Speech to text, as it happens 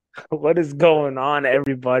What is going on,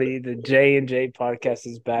 everybody? The J and J podcast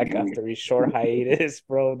is back after a short hiatus,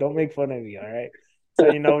 bro. Don't make fun of me, all right? So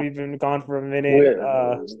you know we've been gone for a minute.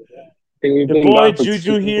 I think we've Your been boy gone for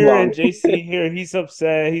Juju too here and long. JC here. He's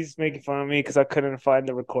upset. He's making fun of me because I couldn't find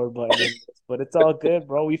the record button. But it's all good,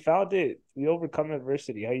 bro. We found it. We overcome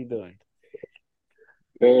adversity. How you doing?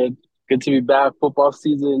 Good, good to be back. Football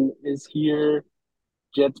season is here.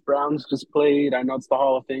 Jets Browns just played. I know it's the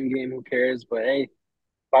Hall of Fame game. Who cares? But hey,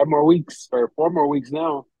 5 more weeks or 4 more weeks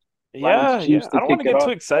now. Lions Yeah, yeah. Chiefs I to don't want kick to it get too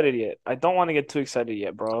off. excited yet. I don't want to get too excited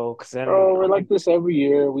yet, bro. Because then Bro, we're I'm like like, this every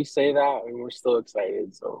year. We say that and we're still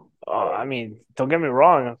excited. So I hey, mean, don't get me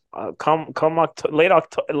wrong. Come late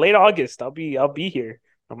August, I'll be here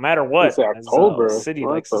no matter let's what, say as October. City What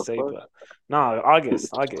likes to the say. fuck? But no,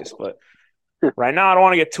 August. But right now, I don't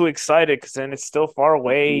want to get too excited because then it's still far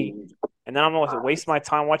away, and then I'm gonna waste my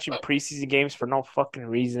time watching preseason games for no fucking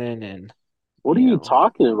reason. And What are you you know,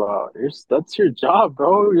 talking about? That's your job,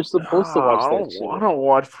 bro. You're supposed to watch I that don't shit. want to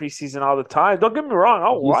watch preseason all the time. Don't get me wrong,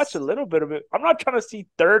 I'll You watch a little bit of it. I'm not trying to see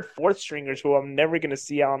third, fourth stringers who I'm never gonna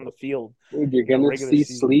see out on the field Dude, you're in the gonna regular see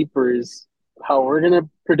season. sleepers. How we're gonna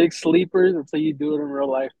predict sleepers until you do it in real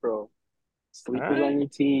life, bro. All Sleepers right. on your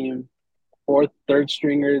team, fourth, third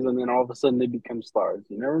stringers, and then all of a sudden they become stars.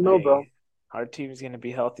 You never know, bro. Hey, our team's gonna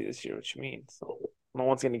be healthy this year, which means so no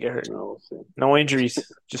one's gonna get hurt. No, we'll see. No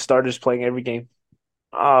injuries. Just starters playing every game.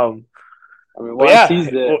 Um, I mean, but what I yeah, see is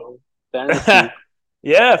that fantasy.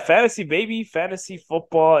 yeah, fantasy baby, fantasy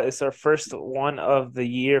football is our first one of the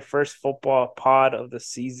year, first football pod of the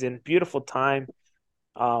season. Beautiful time.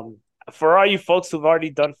 Um, for all you folks who've already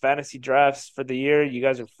done fantasy drafts for the year, you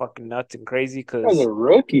guys are fucking nuts and crazy Guys because are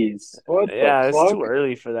rookies. What the yeah, it's too fuck?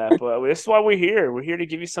 early for that, but this is why we're here. We're here to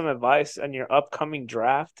give you some advice on your upcoming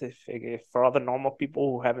draft, if for all the normal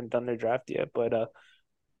people who haven't done their draft yet. But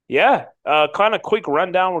yeah, kind of quick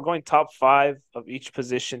rundown. We're going top five of each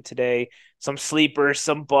position today. Some sleepers,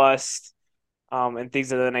 some bust, and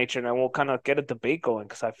things of that nature. And then we'll kind of get a debate going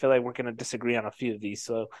because I feel like we're gonna disagree on a few of these.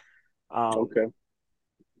 So, um, Okay.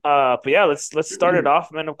 but yeah, let's start it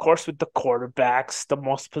off, man. Of course, with the quarterbacks,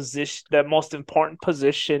 the most important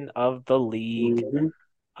position of the league. hmm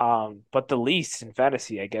But the least in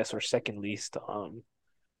fantasy, I guess, or second least.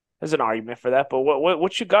 There's an argument for that. But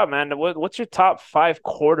what you got, man? What's your top five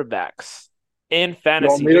quarterbacks in You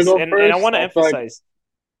want fantasy? me to Just go and I first? want to I feel like, emphasize.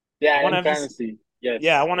 I yeah, want to in emphasize. fantasy.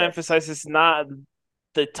 Yeah, I Yes, want to yes. emphasize it's not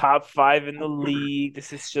the top five in the league.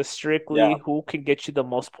 This is just Yeah, strictly who can get you the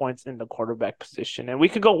most points in the quarterback position. And we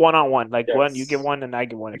could go one on one. Like one, you get yes. one and I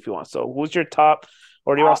get one if you want. So who's your top?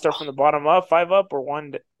 Or do you want to start from the bottom up, five up, or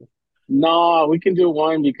one? No, we can do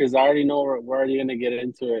one because I already know we're already gonna get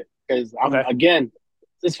into it. Because I'm Okay. again,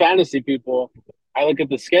 this fantasy people. I look at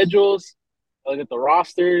the schedules, I look at the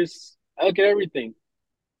rosters, I look at everything.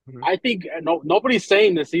 Mhm. I think nobody's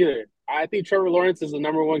saying this either. I think Trevor Lawrence is the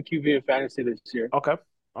number one QB in fantasy this year. Okay.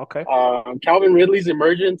 Okay. Calvin Ridley's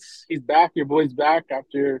emergence. He's back. Your boy's back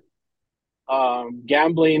after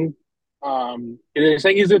gambling. They're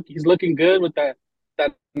saying he's looking good with that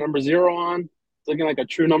number zero on. It's looking like a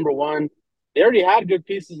true number one. They already had good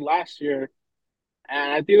pieces last year,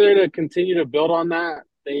 and I think they're going to continue to build on that.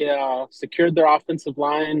 They secured their offensive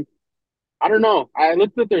line. I don't know. I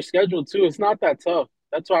looked at their schedule too. It's not that tough.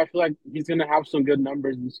 That's why I feel like he's going to have some good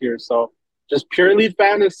numbers this year. So just purely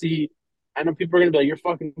fantasy. I know people are going to be like, "You're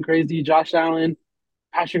fucking crazy, Josh Allen,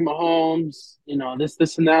 Patrick Mahomes,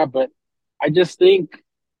 this, and that." But I just think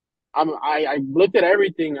I looked at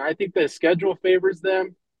everything. I think the schedule favors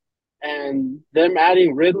them, and them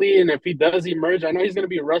adding Ridley, and if he does emerge, I know he's going to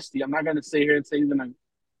be rusty. I'm not going to sit here and say he's going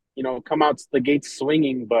to, come out the gates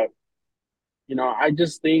swinging, but I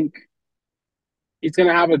just think he's going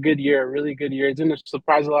to have a good year, a really good year. He's going to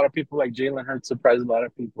surprise a lot of people, like Jalen Hurts surprised a lot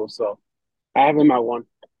of people. So I have him at one.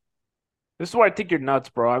 This is why I think you're nuts,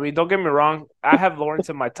 bro. I mean, don't get me wrong. I have Lawrence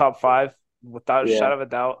in my top five without a Yeah, shadow of a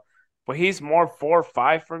doubt. But he's more 4 or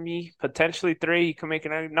 5 for me, potentially three. He can make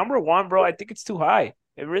an number one, bro. I think it's too high.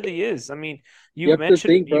 It really is. I mean, you you have to mentioned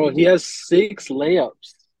think, bro. He has 6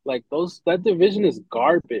 layups. Like that division is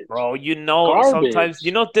garbage, bro. Sometimes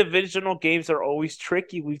garbage. divisional games are always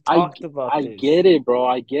tricky. We've I talked about I this. get it, bro.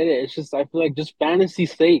 I get it. It's just I feel like just fantasy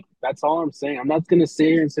sake. That's all I'm saying. I'm not gonna sit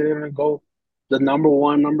here and say they're gonna go the number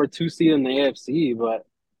one, number two seed in the AFC, but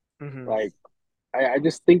Hmm. like I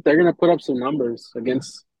just think they're gonna put up some numbers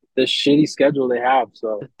against this shitty schedule they have.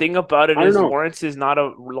 So The thing about it I don't is know. Lawrence is not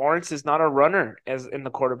a runner as in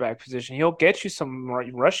the quarterback position. He'll get you some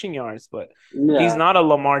rushing yards, but he's Yeah, not a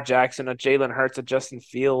Lamar Jackson, a Jalen Hurts, a Justin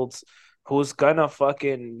Fields who's gonna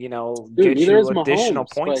fucking, dude. get Neither you is additional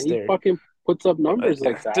Mahomes, but points he there. fucking puts up numbers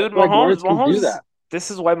like that. I Dude, feel like Lawrence can do Mahomes that.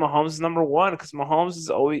 this is why Mahomes is number one because Mahomes is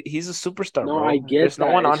always he's a superstar, No, I bro. get There's no that.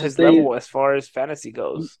 one on It's just his level as far as fantasy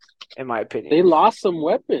he- goes, in my opinion. they lost some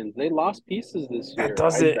weapons. They lost pieces this That year.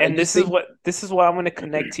 I doesn't, I and just think this is why I'm going to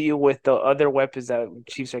connect to you with the other weapons that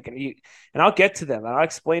Chiefs are going to eat, and I'll get to them and I'll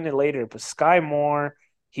explain it later. But Sky Moore,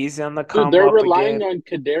 he's on the dude, come they're up relying again. on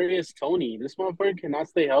Kadarius Toney. This motherfucker cannot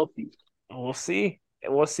stay healthy. We'll see.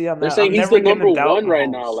 We'll see on They're that. saying I'm he's the never going to number doubt one right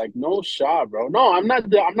now. Mahomes. Like, no shot, bro. No, I'm not.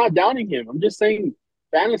 I'm not downing him. I'm just saying,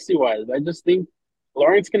 fantasy wise, I just think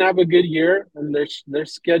Lawrence can have a good year, and their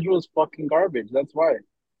schedule is fucking garbage. That's why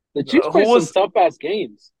the Chiefs Who play some was tough ass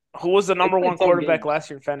games. who was the They number play one tough quarterback games. last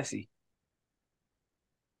year in fantasy?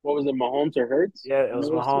 What was it, Mahomes or Hurts? Yeah, it One was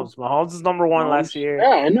of those two. Mahomes. Mahomes is number one last Mahomes. year Yeah,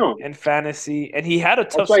 I know. in fantasy, and he had a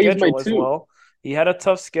That's tough why he's my schedule as two. well. He had a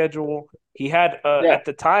tough schedule. He had Yeah, at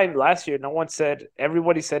the time last year, no one said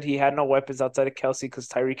everybody said he had no weapons outside of Kelsey because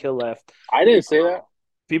Tyreek Hill left. I didn't say Uh, that.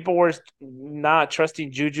 People were not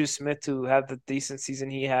trusting Juju Smith to have the decent season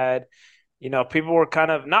he had. People were kind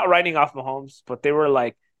of not writing off Mahomes, but they were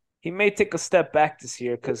like, he may take a step back this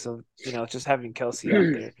year because of just having Kelsey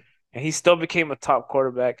out there, and he still became a top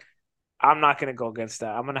quarterback. I'm not gonna go against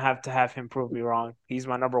that. I'm gonna have to have him prove me wrong. He's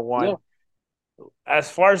my number Yeah, one. As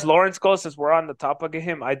far as Lawrence goes, since we're on the topic of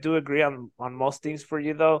him, I do agree on most things for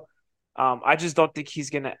you though. I just don't think he's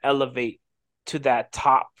gonna elevate to that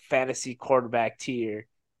top fantasy quarterback tier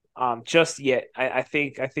just yet. I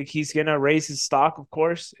think he's gonna raise his stock, of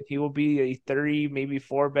course. He will be a 3, maybe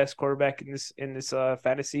 4 best quarterback in this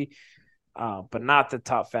fantasy, but not the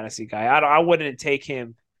top fantasy guy. I wouldn't take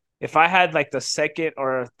him if I had like the second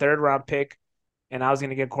or third round pick and I was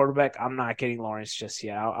gonna get a quarterback. I'm not getting Lawrence just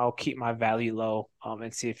yet. I'll keep my value low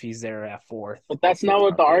and see if he's there at fourth but or that's fifth not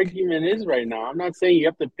what round the pick. argument is right now. I'm not saying you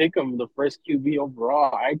have to pick him the first QB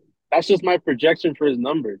overall. I That's just my projection for his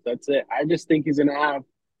numbers. That's it. I just think he's gonna have.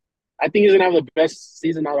 I think he's gonna have the best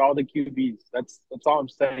season out of all the QBs. That's all I'm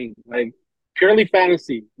saying. Like purely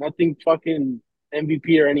fantasy, nothing fucking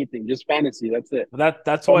MVP or anything. Just fantasy. That's it. But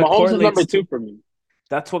that's But what Mahomes is number correlates to two for me.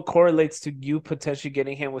 you potentially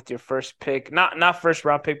getting him with your first pick, not first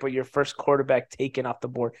round pick, but your first quarterback taken off the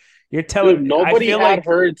board. You're Dude, telling I nobody feel had like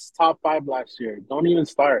Hurts top five last year. Don't even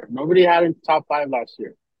start. Nobody had him top five last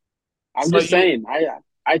year. I'm so just you saying.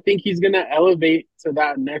 I think he's gonna elevate to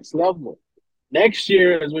that next level. Next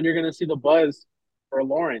year is when you're gonna see the buzz for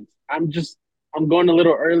Lawrence. I'm going a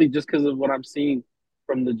little early just because of what I'm seeing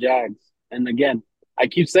from the Jags. And again, I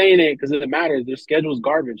keep saying it because it matters. Their schedule is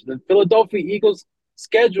garbage. The Philadelphia Eagles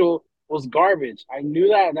schedule was garbage. I knew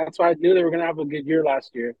that, and that's why I knew they were gonna have a good year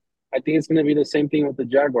last year. I think it's gonna be the same thing with the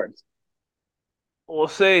Jaguars.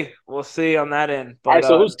 we'll see on that end, All but right,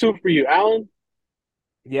 so who's two for you, Allen?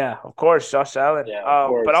 yeah, of course, Josh Allen. Yeah, of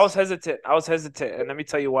But I was course. hesitant. I was hesitant, and let me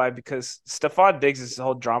tell you why. Because Stephon Diggs'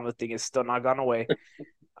 whole drama thing is still not gone away.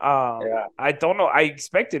 Yeah. I don't know. I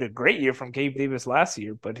expected a great year from Gabe Davis last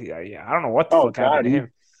year, but yeah, I don't know what the Oh fuck happened God, to he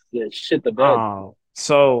him. yeah shit the bed.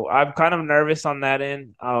 So I'm kind of nervous on that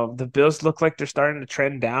end. The Bills look like they're starting to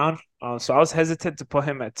trend down. So I was hesitant to put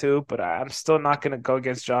him at 2, but I'm still not gonna go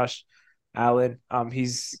against Josh Allen.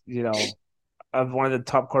 He's of one of the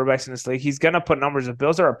top quarterbacks in this league. He's gonna put numbers. The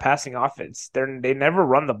Bills are a passing offense. They never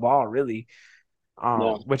run the ball really,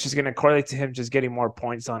 Yeah. which is gonna correlate to him just getting more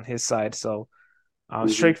points on his side. So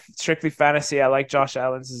hmm strictly fantasy. I like Josh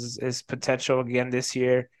Allen's his potential again this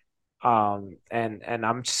year. And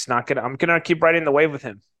I'm just not gonna. I'm gonna keep riding the wave with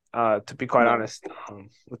him. To be quite Yeah. honest,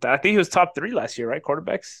 with that, I think he was top 3 last year, right?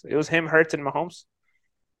 Quarterbacks. It was him, Hurts, and Mahomes.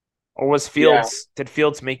 Or was Yeah. Fields? Did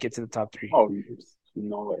Fields make it to the top 3? Oh,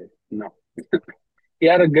 no way. No. He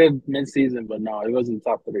had a good midseason, but no, he wasn't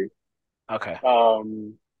top three. Okay.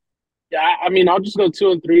 Um, yeah, I mean, I'll just go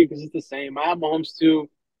two and three because it's the same. I have Mahomes two,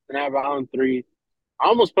 and I have Allen three. I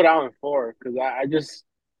almost put Allen four because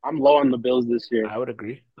I'm low on the Bills this year. I would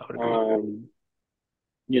agree. I would agree. Um,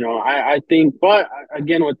 I think, but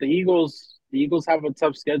again, with the Eagles have a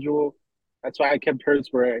tough schedule. That's why I kept Hurts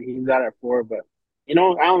where he's at four. But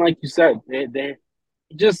Allen, like you said, they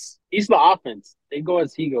just he's the offense. They go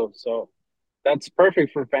as he goes, so that's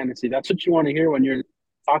perfect for fantasy. That's what you want to hear when you're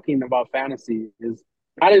talking about fantasy. Is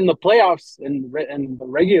not in the playoffs and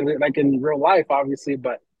regular like in real life, obviously,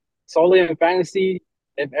 but solely in fantasy.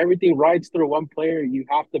 If everything rides through one player, you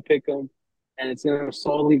have to pick him, and it's gonna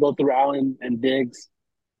solely go through Allen and Diggs.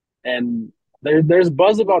 And there's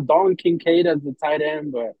buzz about Dalton Kincaid as the tight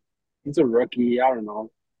end, but he's a rookie. I don't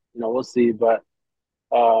know. We'll see. But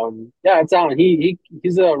yeah, it's Allen.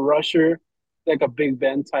 He's a rusher, like a Big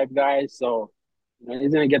Ben type guy. So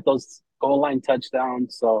he's gonna get those goal line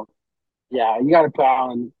touchdowns. So yeah, you got to put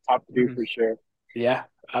Allen top three Mhm. for sure. Yeah,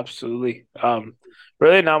 Absolutely.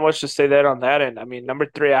 Really not much to say that on that end. I mean, number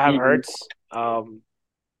three, I have Mhm. Hurts.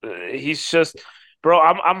 He's just, bro.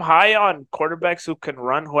 I'm high on quarterbacks who can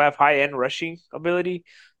run, who have high end rushing ability.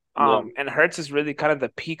 Yeah, And Hurts is really kind of the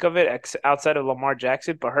peak of it, outside of Lamar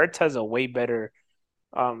Jackson. But Hurts has a way better,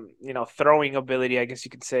 throwing ability, I guess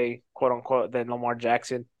you could say, quote unquote, than Lamar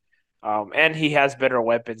Jackson. And he has better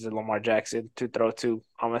weapons than Lamar Jackson to throw to,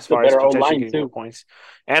 as the far as better O potentially line getting more too. points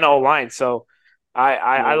and O line. So I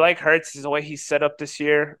Yeah. like Hurts the way he's set up this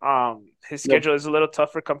year. His Yep. schedule is a little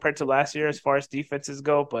tougher compared to last year as far as defenses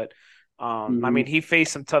go, but I Hmm. mean he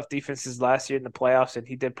faced some tough defenses last year in the playoffs and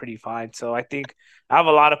he did pretty fine. So I think I have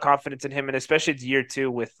a lot of confidence in him, and especially it's year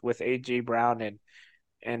two with AJ Brown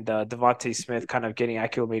and Devontae Smith kind of getting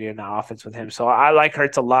acclimated in the offense with him. So I like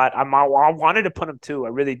Hurts a lot. I wanted to put him too. I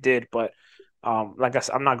really did, but like I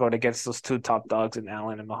said, I'm not going against those two top dogs in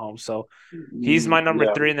Allen and Mahomes. So he's my number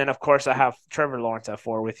Yeah. three, and then of course I have Trevor Lawrence at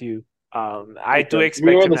four with you. I do Okay. We expect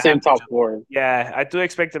were him the to have same the top jump. four. Yeah, I do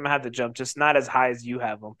expect him to have the jump, just not as high as you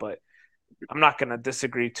have him. But I'm not gonna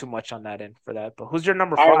disagree too much on that end for that. But who's your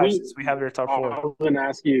number All right. five since we have your top four? I was gonna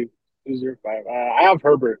ask you who's your five. I have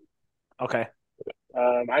Herbert. Okay.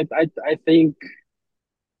 I think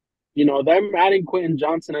them adding Quentin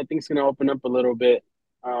Johnson. I think is gonna open up a little bit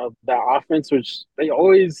that offense, which they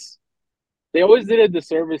always did a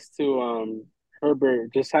disservice to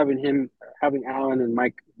Herbert, just having Allen and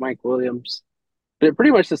Mike Williams. They're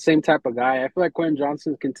pretty much the same type of guy. I feel like Quentin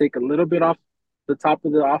Johnson can take a little bit off the top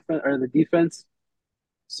of the offense or the defense.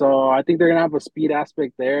 So I think they're gonna have a speed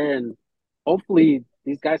aspect there, and hopefully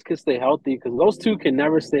these guys can stay healthy because those two can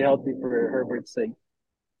never stay healthy for Herbert's sake.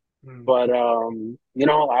 Hmm. But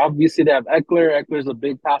obviously they have Eckler. Eckler's a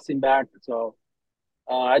big passing back, so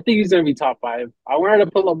I think he's gonna be top five. I wanted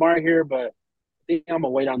to put Lamar here, but I think I'm gonna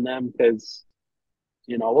wait on them because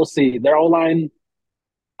we'll see. Their O line,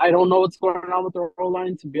 I don't know what's going on with their O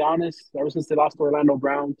line to be honest. Ever since they lost to Orlando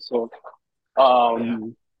Brown, so Yeah.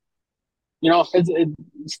 um,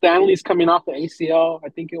 Stanley's coming off the ACL, I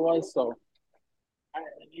think it was. So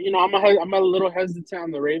I'm a little hesitant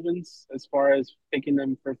on the Ravens as far as picking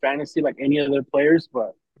them for fantasy like any other players,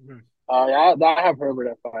 but Mhm. yeah, I have Herbert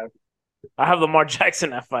at five. I have Lamar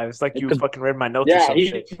Jackson at five. It's like you 'Cause, fucking read my notes or yeah, some he's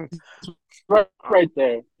shit. right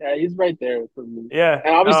there. Yeah, he's right there for me. Yeah.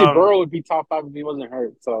 And obviously Burrow would be top five if he wasn't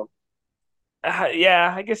hurt. So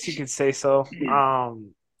Yeah, I guess you could say so.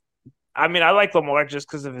 I mean, I like Lamar just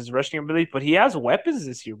because of his rushing ability, but he has weapons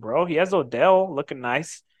this year, bro. He has Odell looking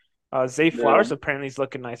nice. Zay yeah. Flowers apparently is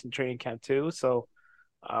looking nice in training camp too. So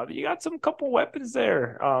you got some couple weapons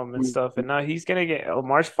there, and stuff. And now he's gonna get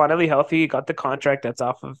Lamar's finally healthy. He got the contract that's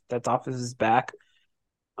off of his back.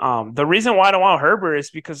 The reason why I don't want Herbert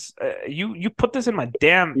is because you put this in my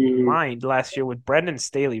damn Mhm. mind last year with Brendan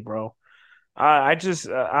Staley, bro. I just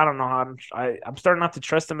I don't know how I'm starting not to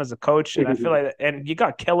trust him as a coach, and I feel like and you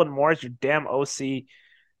got Kellen Moore as your damn OC.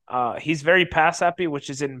 He's very pass happy, which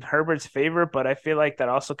is in Herbert's favor, but I feel like that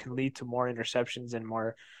also can lead to more interceptions and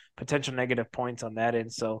more potential negative points on that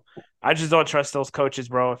end. So I just don't trust those coaches,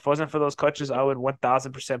 bro. If it wasn't for those coaches, I would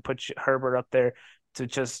 1000% put Herbert up there to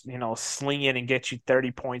just sling it and get you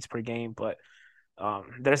 30 points per game. But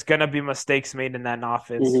there's gonna be mistakes made in that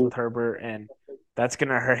offense Mhm. with Herbert, and that's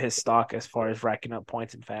gonna hurt his stock as far as racking up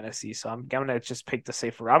points in fantasy. So I'm gonna just pick the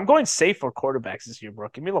safer. I'm going safe for quarterbacks this year, bro.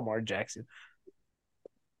 Give me Lamar Jackson.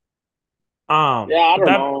 Yeah, I With don't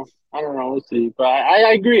that know. I don't know. We'll see. But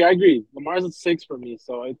I agree. I agree. Lamar's at six for me,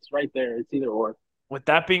 so it's right there. It's either or. with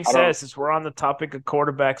that being I said, don't. since we're on the topic of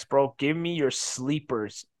quarterbacks, bro, give me your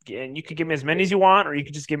sleepers, and you can give me as many as you want, or you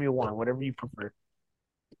can just give me one, whatever you prefer.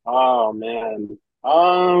 Oh man.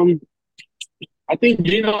 Um, I think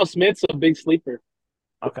Geno Smith's a big sleeper.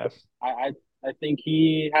 Okay. I I think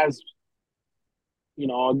he has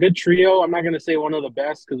a good trio. I'm not gonna say one of the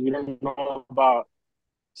best because we don't know about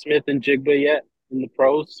Smith and Jigba yet in the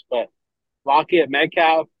pros, but Lockett,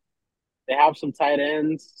 Metcalf, they have some tight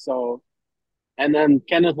ends. So and then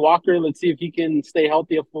Kenneth Walker. Let's see if he can stay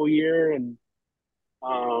healthy a full year. And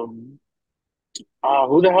um,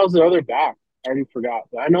 who the hell's the other back? I already forgot.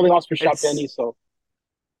 But I know they lost for Shot Penny, It's so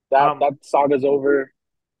that um that saga's over.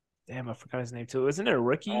 damn, I forgot his name too. Isn't it a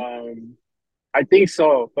rookie? Um, I think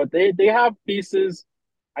so, but they have pieces.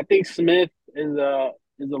 I think Smith is a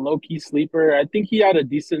low key sleeper. I think he had a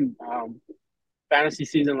decent fantasy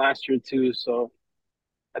season last year too, so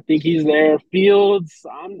I think he's there. Fields,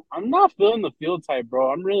 I'm not feeling the field type,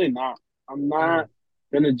 bro. I'm really not. I'm Hmm. not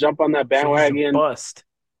gonna jump on that So he's a bandwagon. bust.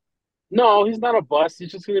 No, he's not a bust.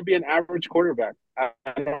 He's just gonna be an average quarterback. I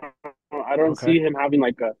don't Okay. see him having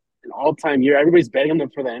like an all time year. Everybody's betting him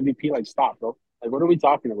for the MVP. Like, stop, bro. Like, what are we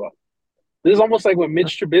talking about? This is almost like when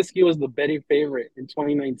Mitch Trubisky was the betting favorite in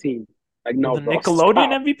 2019. Like, The no, bro, Nickelodeon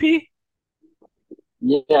stop. MVP?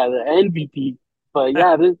 Yeah, the MVP. But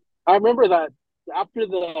yeah, I remember that after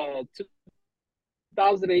the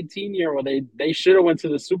 2018 year where they should have went to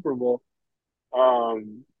the Super Bowl.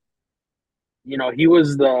 Um, he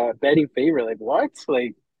was the betting favorite. Like what?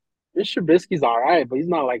 Like this Trubisky's all right, but he's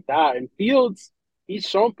not like that. And Fields, he's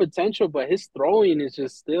shown potential, but his throwing is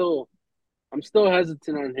just still. I'm still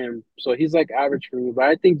hesitant on him. So he's like average for me. But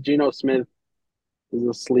I think Geno Smith is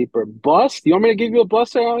a sleeper. Bust? You want me to give you a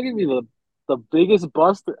bust? Or I'll give you the biggest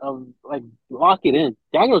bust of like lock it in.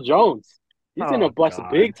 Daniel Jones. He's gonna Oh bust God.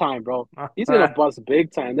 big time, bro. He's gonna bust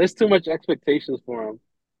big time. There's too much expectations for him.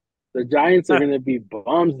 The Giants are gonna be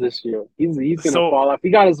bums this year. He's gonna So fall off. He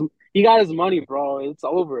got his money, bro. It's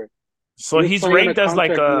over. so He was he's playing on a ranked as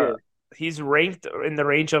like contract a year. he's ranked in the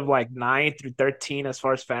range of like 9 through 13 as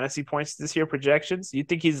far as fantasy points this year projections. You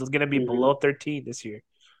think he's gonna be Hmm. below 13 this year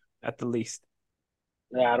at the least?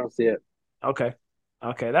 Yeah, I don't see it. Okay.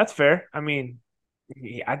 Okay, that's fair. I mean,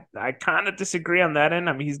 I kind of disagree on that end.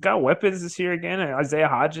 I mean, he's got weapons this year again. Isaiah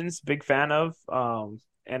Hodgins, big fan of.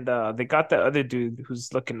 And they got the other dude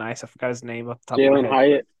who's looking nice. I forgot his name off the top of my Jalen head, but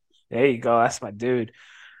Hyatt, there you go. That's my dude.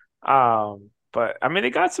 But I mean, they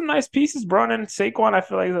got some nice pieces, bro. And Saquon, I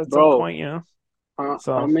feel like at some bro. point, How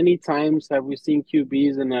So many times have we seen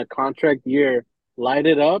QBs in a contract year light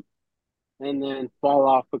it up and then fall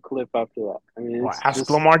off a cliff after that? I mean, well, it's ask just,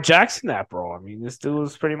 Lamar Jackson that, bro. I mean, this dude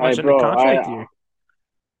was pretty I much in the bro, contract year.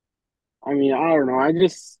 I mean, I don't know.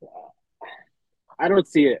 I don't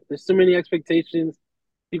see it. There's too many expectations.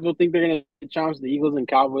 People think they're gonna challenge the Eagles and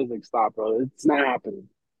Cowboys. Like, stop, bro. It's not happening.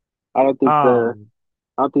 I don't think the Um,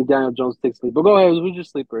 I don't think Daniel Jones takes sleep. But go ahead. Who's your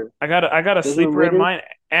sleeper? I got a Desmond sleeper in Ritter. mind.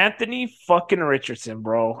 Anthony fucking Richardson,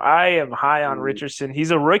 bro. I am high on Mm, Richardson.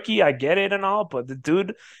 He's a rookie, I get it and all, but the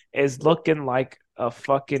dude is looking like a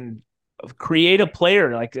fucking creative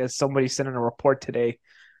player, like as somebody sent in a report today,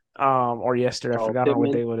 or yesterday. I oh, forgot on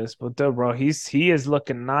what day Pittman. it is. But dude, bro, he is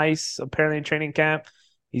looking nice. Apparently in training camp,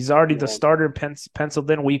 he's already the Yeah. starter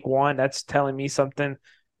penciled in week one. That's telling me something.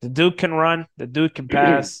 The dude can run. The dude can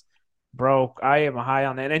pass. Bro, I am high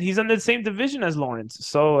on that. And he's in the same division as Lawrence.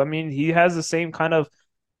 So, I mean, he has the same kind of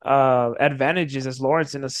advantages as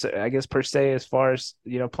Lawrence I guess per se as far as,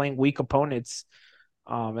 playing weak opponents.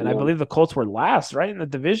 And I Yeah. believe the Colts were last, right, in the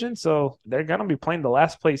division, so they're gonna be playing the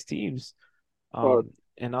last place teams Well,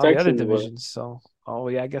 in all the other Texans were. divisions. So, oh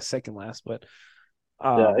yeah, I guess second last, but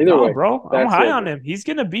Yeah. Either no, way, bro, I'm that's high it. on him. He's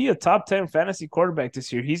gonna be a top 10 fantasy quarterback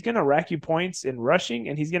this year. He's gonna rack you points in rushing,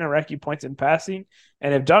 and he's gonna rack you points in passing.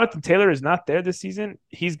 And if Jonathan Taylor is not there this season,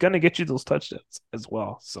 he's gonna get you those touchdowns as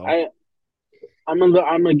well. So, I I'm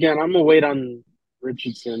gonna wait on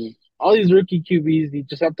Richardson. All these rookie QBs, you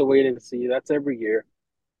just have to wait and see. That's every year.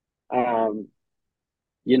 Um,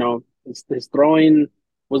 his throwing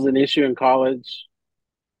was an issue in college.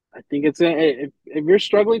 I think if you're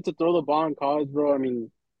struggling to throw the ball in college, bro. I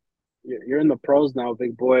mean, you're in the pros now,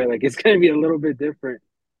 big boy. Like it's gonna be a little bit different.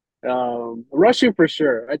 Rushing for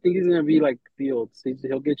sure. I think he's gonna be like Fields.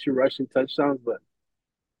 He'll get you rushing touchdowns, but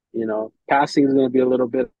passing is gonna be a little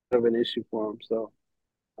bit of an issue for him. So.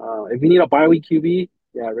 If you need a bye week QB,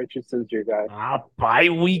 yeah, Richardson's your guy. bye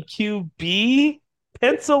week QB.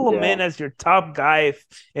 Pencil him Yeah, in as your top guy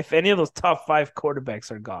if any of those top five quarterbacks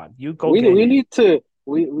are gone. You go we get we him. need to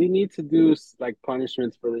we need to do like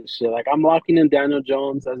punishments for this shit. Like I'm locking in Daniel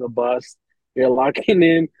Jones as a bust. You're locking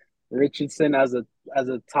in Richardson as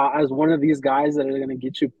one of these guys that are gonna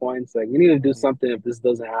get you points. Like we need to do something if this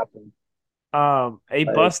doesn't happen. A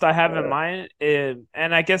Like bust I have in uh, mind, and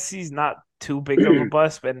I guess he's not too big of a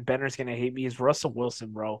bust, but Benner's gonna hate me. Is Russell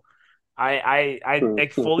Wilson, bro? I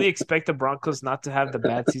fully expect the Broncos not to have the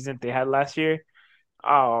bad season they had last year.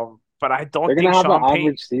 But I they're don't gonna think have an Sean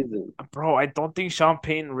Payton, average season. bro. I don't think Sean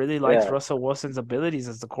Payton really likes Yeah. Russell Wilson's abilities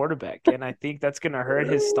as the quarterback, and I think that's gonna hurt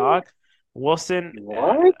his stock. Wilson,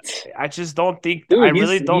 What? I just don't think. I Dude,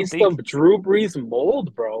 really he's don't he's the think. Drew Brees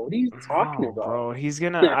mold, bro. What are you talking No, about? bro. He's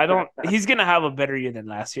gonna. I don't. He's gonna have a better year than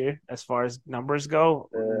last year as far as numbers go,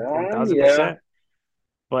 one thousand Yeah, percent.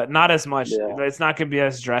 But not as much. yeah, It's not gonna be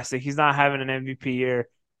as drastic. He's not having an MVP year.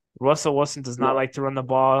 Russell Wilson does not no, like to run the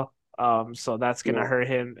ball. So that's gonna no. hurt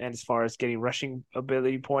him. And as far as getting rushing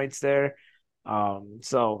ability points there.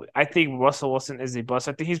 So I think Russell Wilson is a bust.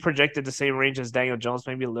 I think he's projected the same range as Daniel Jones,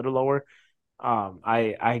 maybe a little lower.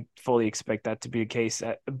 I fully expect that to be a case.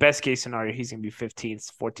 At best case scenario, he's gonna be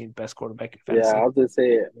 15th, 14th best quarterback in Yeah, I fantasy. was gonna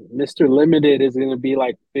say Mr. Limited is gonna be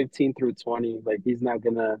like 15 through 20. Like he's not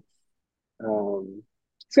gonna um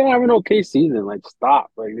he's gonna have an okay season. Like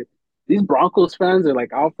stop. Like these Broncos fans are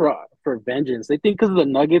like out for vengeance. They think because the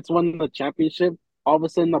Nuggets won the championship, all of a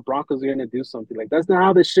sudden the Broncos are gonna do something. Like that's not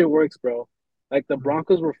how this shit works, bro. Like the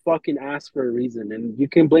Broncos were fucking ass for a reason, and you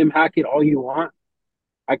can blame Hackett all you want.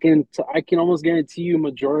 I can almost guarantee you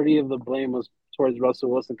majority of the blame was towards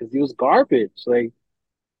Russell Wilson because he was garbage. Like,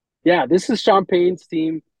 yeah, this is Sean Payton's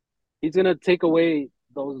team. He's gonna take away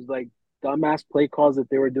those like dumbass play calls that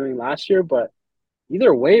they were doing last year, but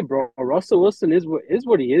either way, bro, Russell Wilson is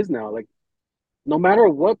what he is now. Like no matter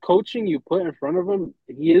what coaching you put in front of him,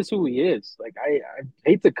 he is who he is. Like I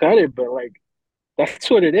hate to cut it, but like that's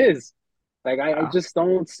what it is. Like I Yeah. just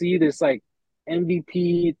don't see this like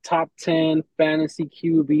MVP top 10 fantasy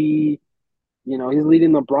QB. You know, he's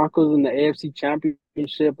leading the Broncos in the AFC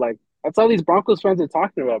championship. Like that's all these Broncos fans are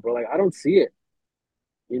talking about, bro. Like I don't see it.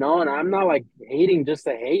 You know, and I'm not like hating just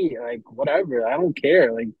to hate, like whatever. I don't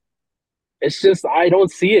care. Like it's just I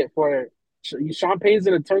don't see it for Sean Payne's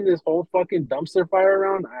gonna turn this whole fucking dumpster fire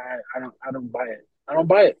around. I don't buy it. I don't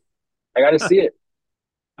buy it. I gotta see it.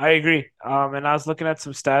 I agree. And I was looking at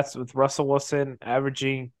some stats with Russell Wilson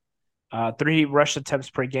averaging 3 rush attempts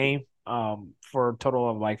per game, for a total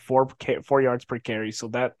of like 4 yards per carry.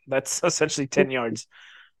 So that's essentially 10 yards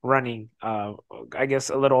running. I guess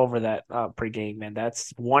a little over that per game, man.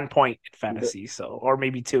 That's 1 point in fantasy. So, or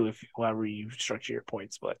maybe two if however you structure your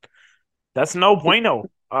points, but that's no bueno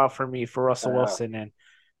for me for Russell Uh, Wilson, and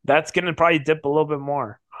that's gonna probably dip a little bit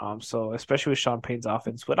more. So especially with Sean Payne's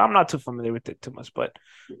offense, but I'm not too familiar with it too much. But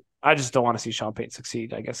I just don't want to see Sean Payne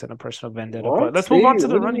succeed, I guess, in a personal vendetta. But what? let's move on See, to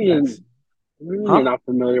the running backs. what do you mean you're Huh? not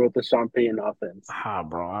familiar with the Sean Payton offense? Ah,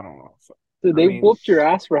 bro, I don't know. Dude, I they mean, whooped your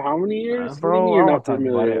ass for how many years? What do you bro, mean I you're don't not want to talk about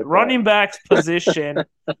familiar it. with that? Running backs position.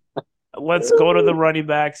 Let's go to the running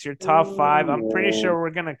backs. Your top five. I'm pretty Oh, sure we're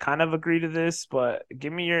gonna kind of agree to this, but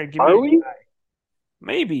give me are your we?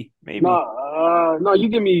 maybe, No, maybe. no. You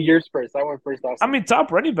give me yours first. I went first last I time. mean,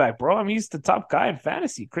 top running back, bro. I mean, he's the top guy in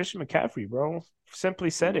fantasy. Christian McCaffrey, bro. Simply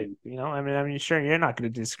said it. Mm, I mean, sure, you're not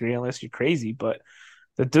going to disagree unless you're crazy, but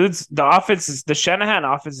the offense is the Shanahan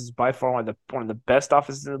offense is by far one of the best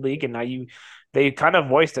offenses in the league, and they kind of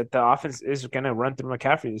voiced that the offense is going to run through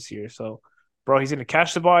McCaffrey this year. So, bro, he's going to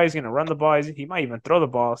catch the ball, he's going to run the ball, he might even throw the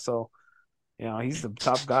ball. So, he's the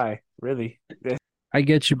top guy, really. I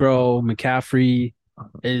get you, bro. McCaffrey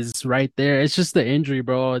is right there. It's just the injury,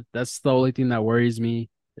 bro. That's the only thing that worries me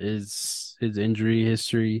is his injury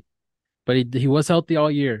history. But he was healthy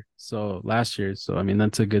all year, so last year. So I mean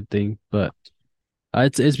that's a good thing. But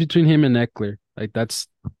it's between him and Eckler. Like that's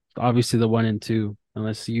obviously the 1 and 2.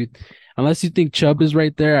 Unless you think Chubb is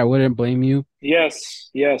right there, I wouldn't blame you. yes.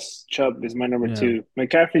 Chubb is my number Yeah, two.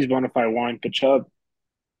 McCaffrey's bona fide one, but Chubb,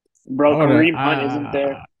 I bro, would Kareem Hunt isn't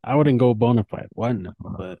there. I wouldn't go bona fide one,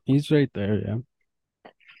 but he's right there. Yeah,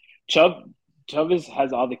 Chubb,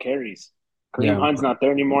 has all the carries. Kareem yeah. Hunt's not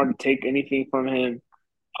there anymore to take anything from him.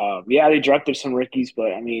 Yeah, they drafted some rookies,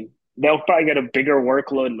 but I mean, they'll probably get a bigger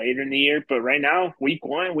workload later in the year. But right now, week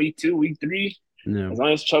one, week two, week three, Yeah. as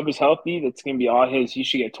long as Chubb is healthy, that's going to be all his. He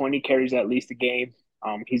should get 20 carries at least a game.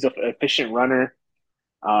 He's an efficient runner,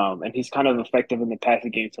 and he's kind of effective in the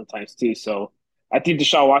passing game sometimes too. So I think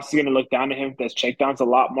Deshaun Watson's going to look down to him. Does checkdowns a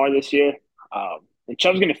lot more this year. And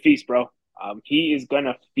Chubb's going to feast, bro. He is going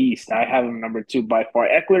to feast. I have him number two by far.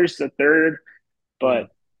 Eckler's the third, Yeah.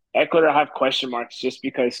 but Eckler I have question marks just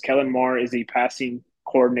because Kellen Moore is a passing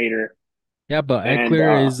coordinator, Yeah, but and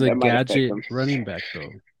Eckler is a that might affect gadget him. running back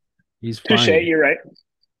though. He's Touche, fine. you're right.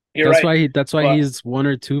 You're right. That's why But he's 1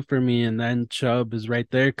 or 2 for me, and then Chubb is right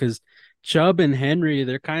there because Chubb and Henry,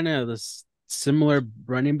 they're kind of similar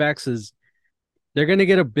running backs. As they're gonna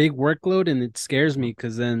get a big workload, and it scares me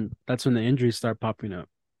because then that's when the injuries start popping up.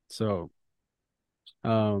 So,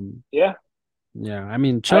 um, yeah, yeah, I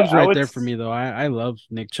mean I, Chubb's I right would. there for me though. I love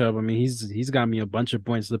Nick Chubb. I mean he's got me a bunch of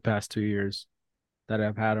points the past 2 years that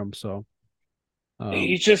I've had him. So,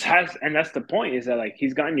 He um, just has, and that's the point is that like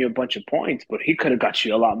he's gotten you a bunch of points, but he could have got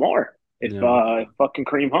you a lot more yeah. if fucking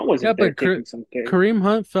Kareem Hunt Yeah, wasn't there but taking some carries. Kareem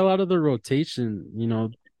Hunt fell out of the rotation,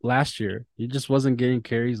 last year. He just wasn't getting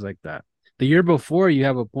carries like that. The year before, you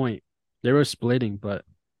have a point. They were splitting, but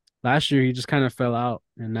last year he just kind of fell out.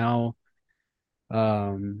 And now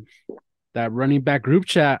um that running back group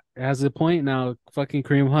chat has a point now. Fucking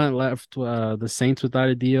Kareem Hunt left the Saints without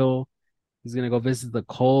a deal. He's gonna go visit the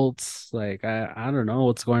Colts. Like I don't know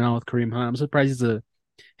what's going on with Kareem Hunt. I'm surprised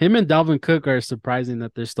him and Dalvin Cook are surprising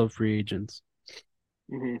that they're still free agents.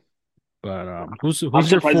 Hmm. But I'm who's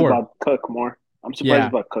your surprised four? about Cook more. I'm surprised Yeah,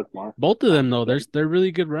 about Cook more. both of them though. Yeah. They're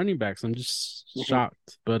really good running backs. I'm just Hmm.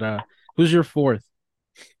 shocked. But who's your fourth?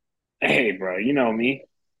 Hey, bro, you know me.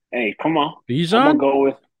 Hey, come on. I'm gonna Bijan? go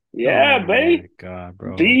with. Yeah, Oh my baby. God,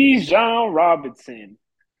 bro. Bijan Robinson.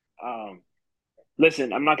 Um,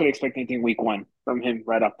 Listen, I'm not going to expect anything week one from him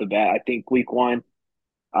right off the bat. I think week one,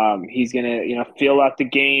 he's going to, feel out the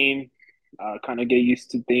game, kind of get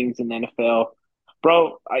used to things in the NFL.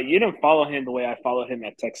 Bro, you didn't follow him the way I followed him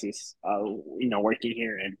at Texas, working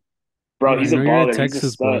here. And, bro, Bro, I he's a know you're a baller. He's a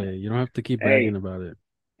Texas stud. boy. You don't have to keep bragging Hey, about it.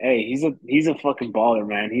 hey, he's a fucking baller,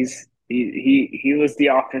 man. He was the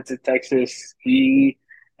offense at Texas. And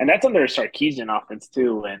that's under a Sarkisian offense,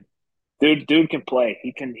 too. And dude can play.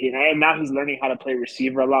 And now he's learning how to play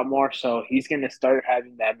receiver a lot more. So he's going to start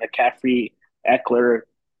having that McCaffrey, Eckler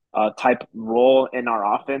type role in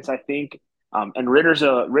our offense, I think. And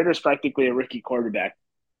Ritter's practically a rookie quarterback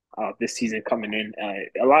this season coming in.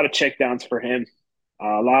 A lot of checkdowns for him.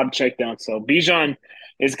 A lot of checkdowns. So Bijan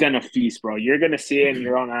is going to feast, bro. You're going to see it in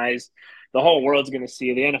your own eyes. The whole world's going to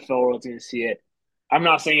see it. The NFL world's going to see it. I'm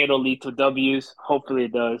not saying it'll lead to W's. Hopefully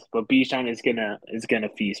it does, but Bijan is gonna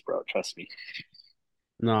feast, bro. Trust me.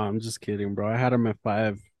 No, I'm just kidding, bro. I had him at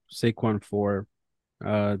 5, Saquon 4,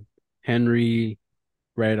 uh, Henry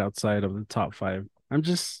right outside of the top 5. I'm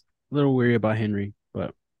just a little weary about Henry,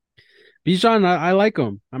 but Bijan, I like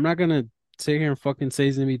him. I'm not gonna sit here and fucking say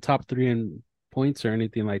he's gonna be top 3 in points or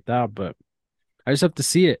anything like that, but I just have to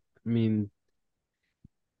see it. I mean,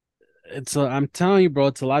 I'm telling you, bro,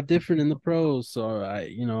 it's a lot different in the pros. So I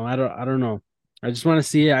don't know. I just want to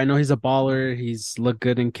see it. I know he's a baller. He's looked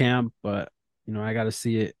good in camp, but I got to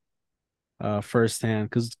see it firsthand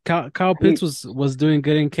because Kyle Pitts He, was doing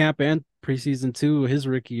good in camp and preseason too, his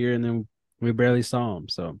rookie year, and then we barely saw him.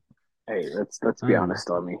 So hey, let's I be don't honest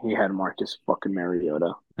though. I mean, he had Marcus fucking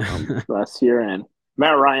Mariota know. last year, and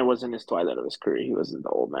Matt Ryan was in his twilight of his career. He wasn't the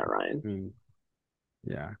old Matt Ryan. I mean,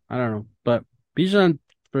 yeah, I don't know, but Bijan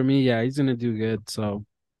for me, yeah, he's gonna do good. So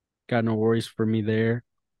got no worries for me there.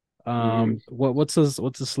 Mm-hmm. What's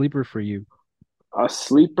a sleeper for you? A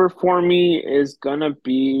sleeper for me is gonna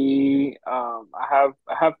be I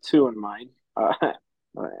have two in mind.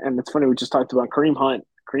 And it's funny we just talked about Kareem Hunt.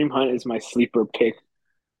 Kareem Hunt is my sleeper pick.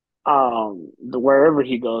 Wherever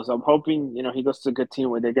he goes, I'm hoping he goes to a good team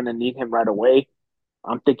where they're gonna need him right away.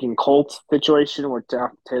 I'm thinking Colts situation where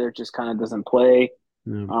Taylor just kind of doesn't play.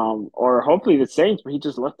 Yeah, Or hopefully the Saints, but he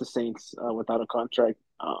just left the Saints without a contract.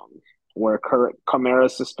 Where Kamara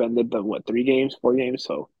suspended the 3 games, 4 games.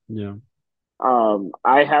 So yeah.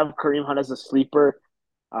 I have Kareem Hunt as a sleeper.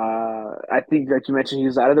 I think, like you mentioned, he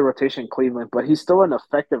was out of the rotation in Cleveland, but he's still an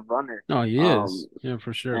effective runner. Oh, he Um, is. Yeah,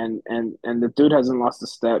 for sure. and the dude hasn't lost a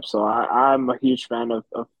step. So I'm a huge fan of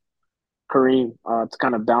Kareem to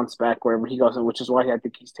kind of bounce back wherever he goes, and which is why I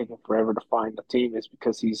think he's taking forever to find the team is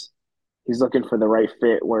because he's looking for the right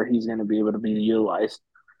fit where he's going to be able to be utilized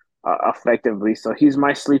effectively. So he's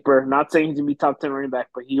my sleeper. Not saying he's gonna be top 10 running back,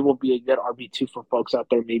 but he will be a good RB2 for folks out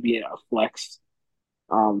there. Maybe a flex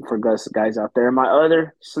for guys out there. My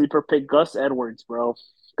other sleeper pick, Gus Edwards, bro.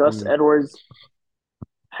 Gus Mm, Edwards,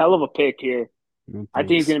 hell of a pick here. no I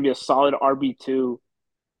think he's thanks. gonna be a solid RB2.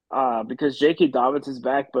 Because J.K. Dobbins is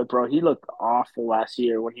back, but bro, he looked awful last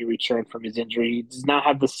year when he returned from his injury. He does not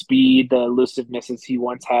have the speed, the elusiveness as he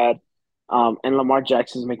once had. And Lamar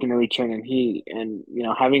Jackson is making a return, and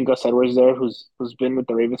having Gus Edwards there, who's been with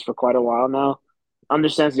the Ravens for quite a while now,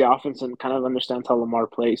 understands the offense and kind of understands how Lamar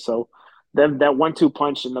plays. So that 1-2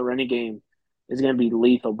 punch in the running game is going to be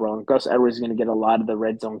lethal, bro. And Gus Edwards is going to get a lot of the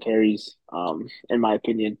red zone carries, in my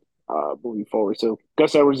opinion, moving forward. So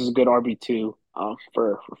Gus Edwards is a good RB2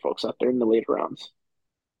 for folks out there in the later rounds.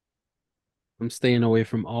 I'm staying away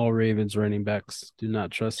from all Ravens running backs. Do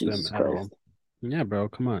not trust them Jesus at all. Christ. Yeah, bro,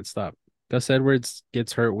 come on, stop. Gus Edwards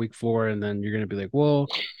gets hurt week 4, and then you're gonna be like, "Well,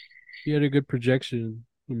 he had a good projection."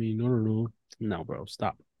 I mean, no, no, no, no, bro,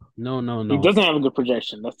 stop. No, no, He no. doesn't have a good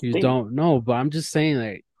projection. That's the You thing. don't know, but I'm just saying,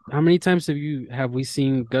 like, how many times have we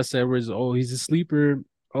seen Gus Edwards? Oh, he's a sleeper.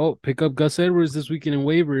 Oh, pick up Gus Edwards this weekend in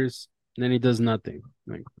waivers, and then he does nothing.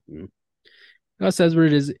 Like, Gus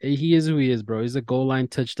Edwards is who he is, bro. He's a goal line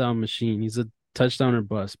touchdown machine. He's a touchdown or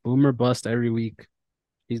bust, boom or bust every week.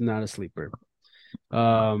 He's not a sleeper.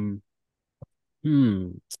 Um,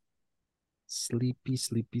 hmm, sleepy,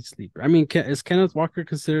 sleepy, sleeper. I mean, is Kenneth Walker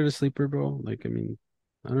considered a sleeper, bro? Like, I mean,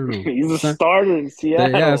 I don't know. He's a It's not starter in yeah,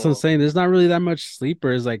 that's what I'm Seattle. saying. There's not really that much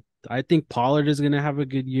sleepers. Like, I think Pollard is gonna have a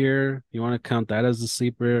good year. You want to count that as a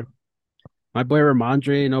sleeper? My boy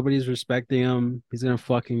Ramondre, nobody's respecting him. He's gonna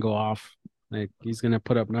fucking go off. Like, he's gonna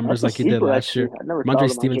put up numbers That's a like he did sleeper, last actually. year. I never thought Ramondre of him on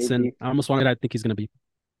Stevenson, JB. I almost wanted. I think he's gonna be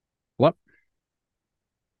what?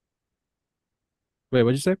 Wait,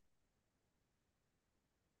 what'd you say?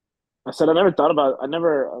 I said I forgot about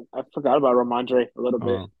Ramondre a little bit.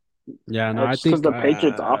 Oh, yeah, no, I Just because think the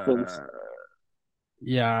Patriots offense.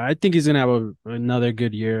 Yeah, I think he's gonna have another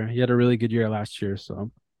good year. He had a really good year last year,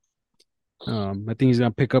 so I think he's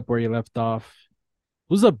gonna pick up where he left off.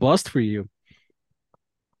 Who's a bust for you?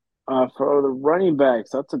 For the running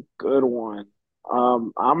backs, that's a good one.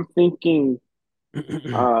 I'm thinking,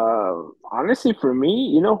 honestly, for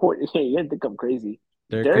me, you know what? You didn't think I'm crazy.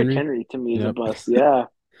 Derrick Derrick Henry. Henry to me is a Yep. bust. Yeah.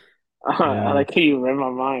 I Yeah. like how you read my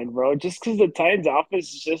mind, bro. Just because the Titans'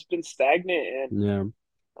 offense has just been stagnant, and Yeah.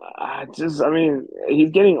 I mean, he's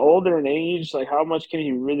getting older in age. Like, how much can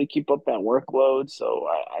he really keep up that workload? So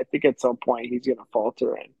I think at some point he's gonna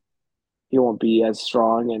falter, and he won't be as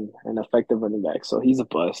strong and effective running back. So he's a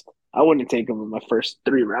bust. I wouldn't take him in my first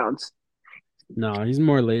 3 rounds. No, he's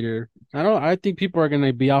more later. I think people are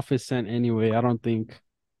gonna be off his scent anyway. I don't think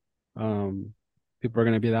um people are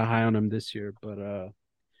gonna be that high on him this year. But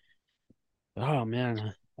oh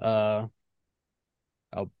man.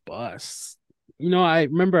 A bust. I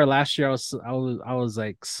remember last year I was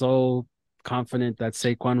like so confident that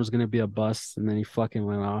Saquon was gonna be a bust, and then he fucking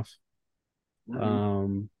went off. Mhm.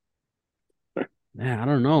 Um, man, I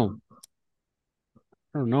don't know.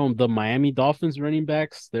 I don't know. The Miami Dolphins running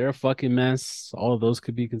backs, they're a fucking mess. All of those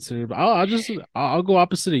could be considered. But I'll go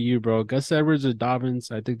opposite of you, bro. Gus Edwards or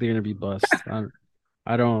Dobbins, I think they're gonna be bust.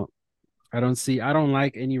 I don't I don't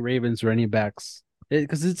like any Ravens running backs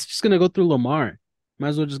because it's just gonna go through Lamar. Might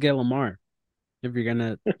as well just get Lamar if you're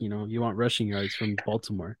gonna, you want rushing yards from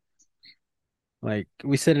Baltimore. Like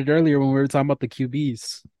we said it earlier when we were talking about the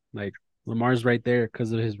QBs. Like Lamar's right there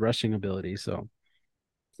because of his rushing ability. So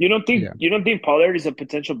yeah, You don't think Pollard is a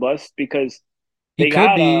potential bust because he they could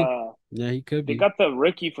got be. Yeah, he could they be. got the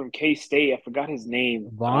rookie from K State. I forgot his name.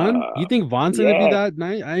 Vaughn? You think Vaughn's gonna be Yeah. that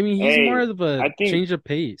night? I mean, he's more Hey, of a I think change of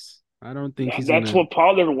pace. I don't think he's that's gonna. what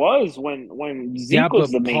Pollard was when Yeah, Zeke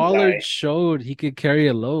was but the main Pollard guy. showed he could carry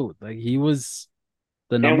a load. Like he was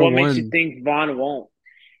the And number what makes you one. think Vaughn won't?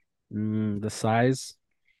 The size.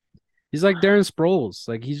 He's like Darren Sproles.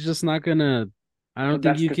 Like he's just not gonna. I don't But think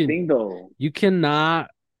that's you the can. thing, though. You cannot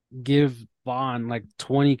give Vaughn like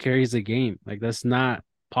 20 carries a game. Like that's not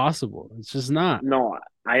possible. It's just not. No,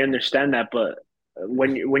 I understand that, but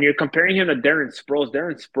when you're comparing him to Darren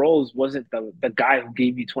Sproles wasn't the guy who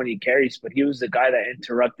gave you 20 carries, but he was the guy that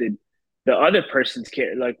interrupted the other person's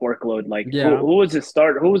workload. Like Yeah, who was the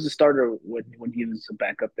starter? Who was the starter when he was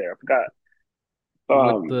back up there? I forgot. with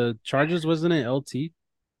Um, the Chargers, wasn't it LT?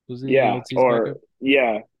 Wasn't he yeah, LT's or backup?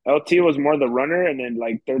 yeah, LT was more the runner, and then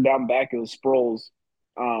like third down back it was Sproles.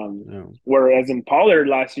 No. Whereas in Pollard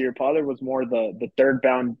last year, Pollard was more the third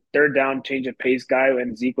down change of pace guy,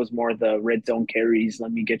 and Zeke was more the red zone carries.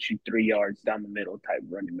 Let me get you 3 yards down the middle type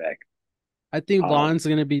running back. I think Um, Vaughn's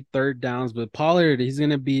gonna be third downs, but Pollard,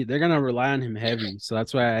 they're gonna rely on him heavy. So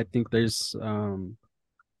that's why I think there's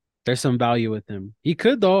some value with him. He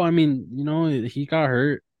could though. I mean, he got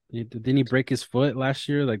hurt. Didn't he break his foot last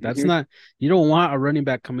year? Like that's mhm. not you don't want a running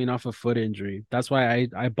back coming off a foot injury. That's why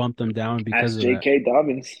I bumped him down because Ask of that. J.K.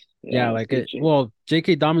 Dobbins. Yeah, Yeah, let's like get you. well,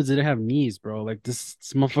 J.K. Dobbins didn't have knees, bro. Like this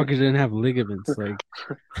motherfucker didn't have ligaments.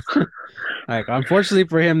 Like unfortunately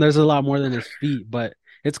for him, there's a lot more than his feet. But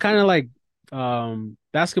it's kind of like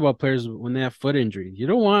basketball players when they have foot injuries. You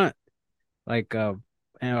don't want like a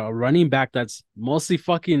running back that's mostly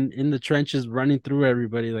fucking in the trenches, running through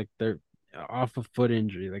everybody like they're off a foot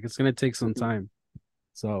injury. Like it's gonna take some Mhm. time.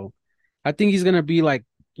 So I think he's gonna be like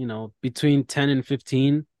between 10 and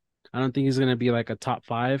 15. I don't think he's gonna be like a top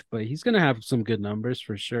five, but he's gonna have some good numbers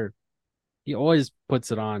for sure. He always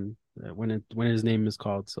puts it on when his name is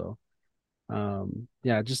called. So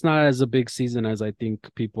yeah, just not as a big season as I think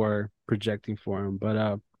people are projecting for him. But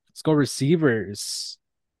let's go receivers.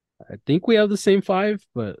 I think we have the same five,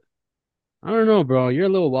 but I don't know, bro. You're a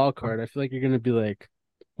little wild card. I feel like you're gonna be like,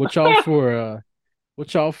 watch out for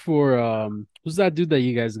who's that dude that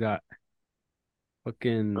you guys got?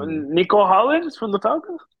 Fucking Nico Hollins from the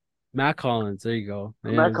Falcons. Matt Collins. There you go.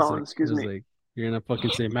 Yeah, Matt Collins, it excuse was me. like you're gonna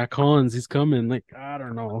fucking say Matt Collins, he's coming. Like, I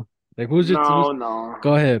don't know. Like who's No, no.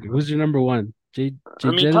 go ahead. Who's your number one? J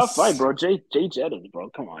I mean, tough fight, Jettis? bro. Jay Jettis, bro.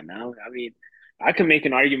 Come on now. I mean, I can make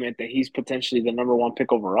an argument that he's potentially the number one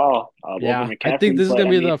pick overall over Yeah, I think McCaffrey, this is but gonna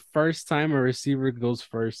I be mean, the first time a receiver goes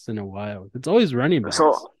first in a while. It's always running backs.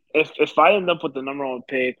 so if I end up with the number one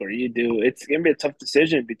pick or you do, it's gonna be a tough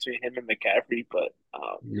decision between him and McCaffrey. But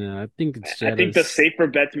Yeah, I think it's I think the Jettis. safer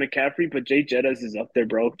bet's McCaffrey, but Jay Jettis is up there,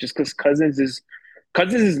 bro. Just because Cousins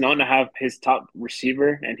is known to have his top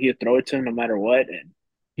receiver, and he'll throw it to him no matter what. And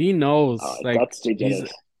He knows, like that's Jay he's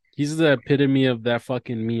Jettis. he's the epitome of that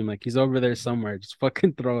fucking meme. Like he's over there somewhere. Just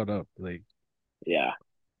fucking throw it up. Like, Yeah,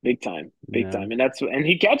 big yeah. time, and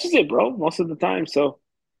he catches it, bro, most of the time. So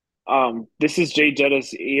This is Jay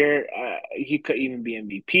Jetta's year. He could even be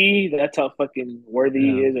MVP. That's how fucking worthy he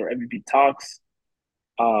Yeah. is, or MVP talks.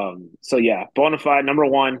 So yeah, bona fide number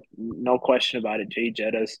one, no question about it. Jay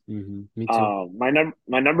Jettas. Me too.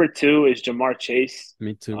 My number two is Jamar Chase.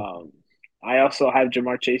 Me too. Um, I also have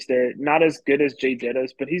Jamar Chase there. Not as good as Jay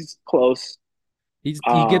Jettas, but he's close.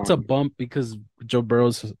 He gets a Um, bump because Joe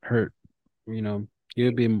Burrow's hurt. He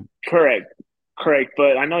would be correct, correct.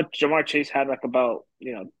 But I know Jamar Chase had like about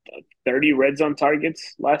 30 red zone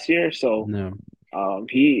targets last year, so no,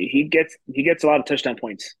 he gets a lot of touchdown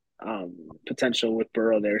points potential with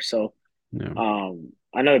Burrow there. So no,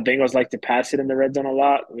 I know the Bengals like to pass it in the red zone a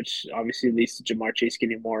lot, which obviously leads to Jamar Chase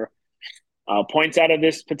getting more points out of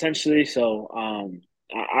this potentially. So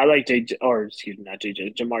I like or excuse me, not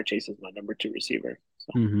JJ. Jamar Chase is my number two receiver.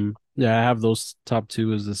 So Yeah, I have those top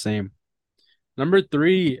two as the same. Number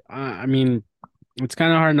three, I mean, it's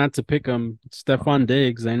kind of hard not to pick him. Stephon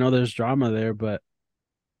Diggs. I know there's drama there, but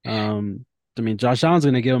I mean, Josh Allen's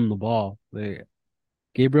gonna give him the ball.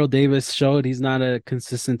 Gabriel Davis showed he's not a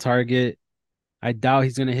consistent target. I doubt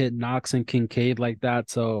he's gonna hit Knox and Kincaid like that.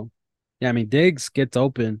 So, yeah, I mean, Diggs gets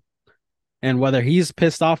open, and whether he's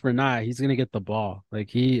pissed off or not, he's gonna get the ball. Like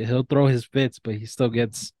he'll throw his fits, but he still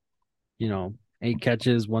gets, 8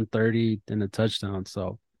 catches, 130, and a touchdown.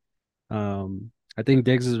 So, I think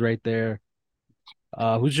Diggs is right there.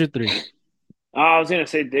 Who's your three? I was gonna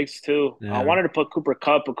say Diggs too. I Yeah. wanted to put Cooper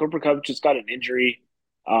Cup, but Cooper Cup just got an injury,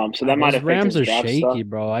 so that might Those affect Rams his are draft stuff. shaky,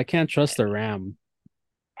 bro. I can't trust the Ram.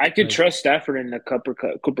 I could Like trust Stafford in the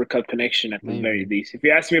Cooper Cup connection at the very maybe. least. If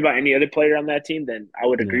you ask me about any other player on that team, then I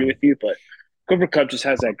would agree Yeah. with you. But Cooper Cup just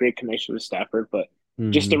has that great connection with Stafford. But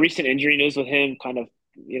just the hmm recent injury news with him kind of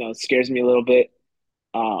scares me a little bit.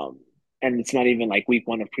 Um, and it's not even like week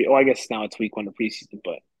one of pre. Oh, I guess now it's week one of preseason.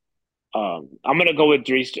 But I'm gonna go with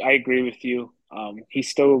Drees. I agree with you. He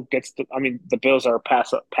still gets the. I mean, the Bills are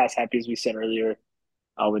pass happy as we said earlier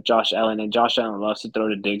with Josh Allen, and Josh Allen loves to throw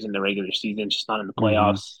to Diggs in the regular season, just not in the hmm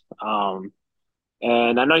playoffs.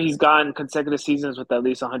 And I know he's gone consecutive seasons with at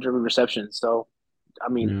least 100 receptions. So, I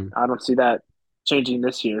mean, Yeah. I don't see that changing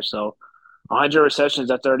this year. So, 100 receptions,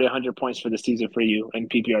 that's already 100 points for the season for you in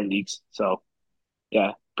PPR leagues. So,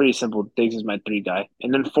 yeah, pretty simple. Diggs is my three guy.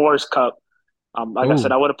 And then four is Cup. Like I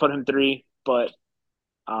said, Oh, I would have put him three, but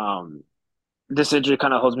um, this injury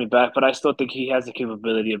kind of holds me back. But I still think he has the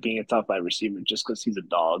capability of being a top five receiver just because he's a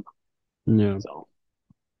dog. yeah. So,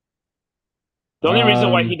 the only reason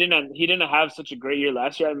why he Um, didn't have such a great year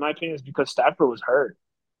last year, in my opinion, is because Stafford was hurt.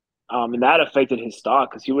 And that affected his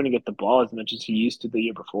stock because he wouldn't get the ball as much as he used to the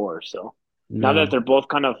year before. So now yeah. that they're both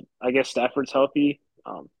kind of, I guess Stafford's healthy,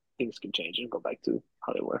 things can change and go back to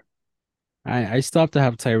how they were. I still have to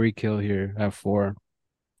have Tyreek Hill here at four.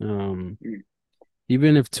 Um, Mm.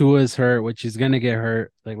 Even if Tua is hurt, which he's gonna get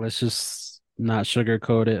hurt, like let's just not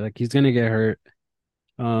sugarcoat it. Like he's gonna get hurt.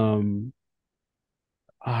 Um,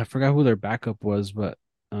 I forgot who their backup was, but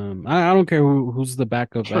I don't care who's the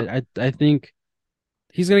backup. I think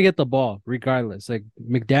he's gonna get the ball regardless. Like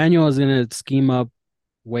McDaniel is gonna scheme up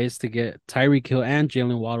ways to get Tyreek Hill and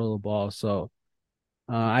Jalen Waddle the ball. So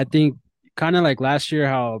I think kind of like last year,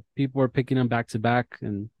 how people were picking him back to back,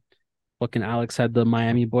 and fucking Alex had the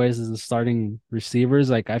Miami boys as the starting receivers.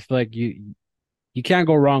 Like I feel like you can't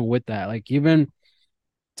go wrong with that. Like even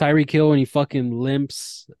Tyreek Hill when he fucking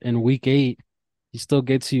limps in week 8, he still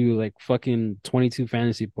gets you like fucking 22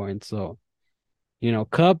 fantasy points. So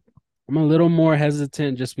Cup, I'm a little more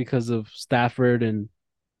hesitant just because of Stafford and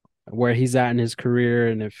where he's at in his career.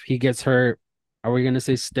 And if he gets hurt, are we gonna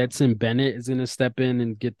say Stetson Bennett is gonna step in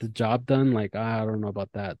and get the job done? Like, I don't know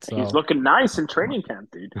about that. He's So looking nice in training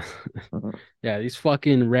camp, dude. yeah, these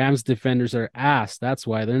fucking Rams defenders are ass. That's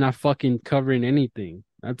why they're not fucking covering anything.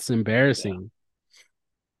 That's Yeah. embarrassing.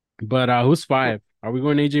 But who's five? Are we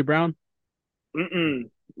going AJ Brown? Mm-mm.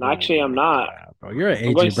 Oh Actually, I'm my not. god, bro. You're an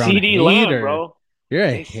I'm AJ going Brown CD Lamb, hater. bro. You're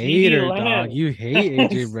a It's CD hater, dog. Lamb. You hate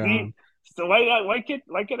AJ See, Brown. so why can't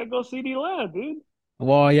I go CD Lamb, dude?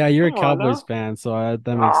 Well, yeah, you're a Come on Cowboys now. fan, so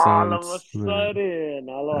that makes All of a sense. Yeah, sudden,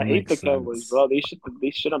 although I that hate makes the Cowboys, sense. bro. They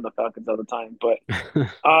shit on the Falcons all the time. But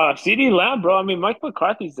CD Lamb, bro. I mean, Mike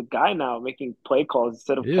McCarthy's the guy now making play calls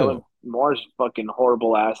instead of Kellen Ew. Moore's fucking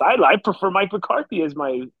horrible ass. I prefer Mike McCarthy as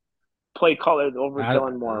my play caller over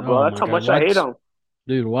Kellen Moore, bro. Oh That's my how god. much I hate Watch, him.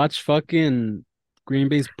 dude, watch fucking Green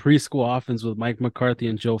Bay's preschool offense with Mike McCarthy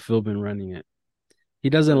and Joe Philbin running it. He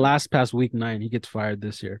doesn't Mm, last past week 9. He gets fired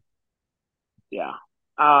this year. yeah.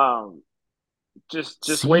 Um.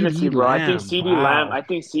 Just wait and see, CD bro. I think Lamb. CD Lamb. Wow. I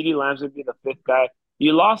think CD Lamb's gonna be the fifth guy.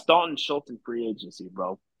 You lost Dalton Schultz in free agency,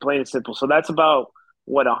 bro. Plain and simple. So that's about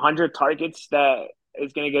what 100 targets that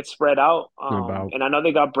is going to get spread out. About And I know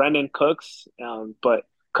they got Brandon Cooks, but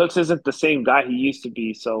Cooks isn't the same guy he used to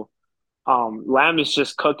be. So Lamb is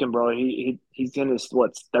just cooking, bro. He's in his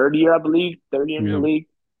what's third year, I believe, third year in the yeah. league.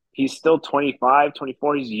 He's still 25,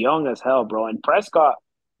 24. He's young as hell, bro. And Prescott,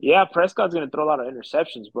 yeah, Prescott's gonna throw a lot of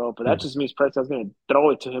interceptions, bro. But that Hmm. just means Prescott's gonna throw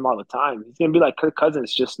it to him all the time. He's gonna be like Kirk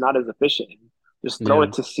Cousins, just not as efficient. Just throw Yeah.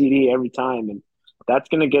 it to CD every time, and that's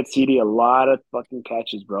gonna get CD a lot of fucking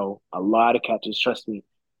catches, bro. A lot of catches. Trust me.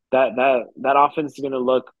 That offense is gonna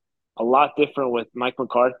look a lot different with Mike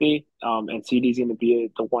McCarthy, and CD's going to be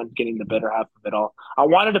the one getting the better half of it all. I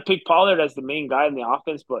wanted to pick Pollard as the main guy in the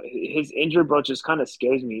offense, but his injury, bro, just kind of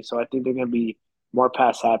scares me. So I think they're going to be more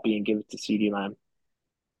pass happy and give it to CD Lamb.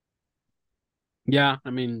 Yeah, I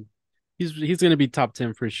mean, he's gonna be top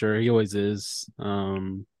 10 for sure. He always is.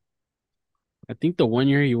 I think the one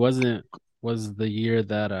year he wasn't was the year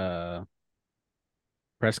that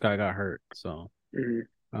Prescott got hurt. So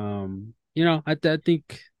Mm-hmm.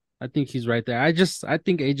 I think he's right there. I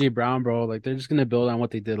think AJ Brown, bro, like they're just gonna build on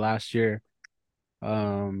what they did last year.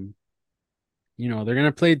 Um, they're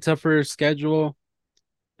gonna play a tougher schedule.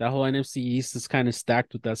 That whole NFC East is kind of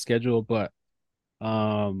stacked with that schedule, but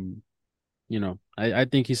um, I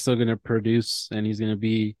think he's still gonna produce and he's gonna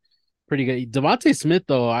be pretty good. Devontae Smith,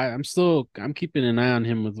 though, I'm keeping an eye on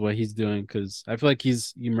him with what he's doing because I feel like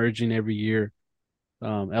he's emerging every year,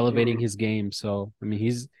 elevating Mm-hmm. his game. So I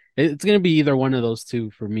mean, it's gonna be either one of those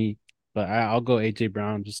two for me, but I'll go AJ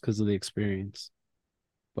Brown just because of the experience.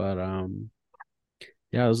 But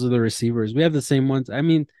yeah, those are the receivers. We have the same ones. I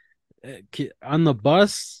mean, on the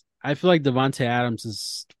bus, I feel like Devontae Adams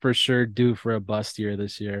is for sure due for a bust year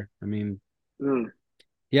this year. I mean, Mm-hmm.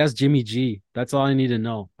 he has Jimmy G. That's all I need to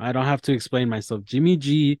know. I don't have to explain myself. Jimmy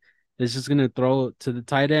G is just gonna throw it to the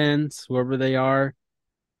tight ends, whoever they are,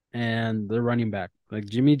 and the running back. Like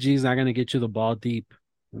Jimmy G is not gonna get you the ball deep.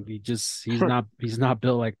 He's not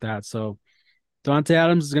built like that. So Dante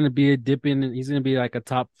Adams is gonna be a dip in. He's gonna be like a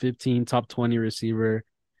top 15, top 20 receiver.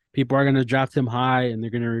 People are gonna draft him high and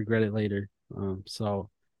they're gonna regret it later.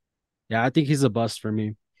 So yeah, I think he's a bust for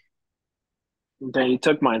me. Then he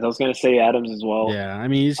took mine. I was going to say Adams as well. Yeah, I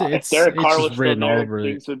mean If Derek it's Carr just was still written all there, over it.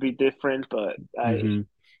 things would be different. But Hmm.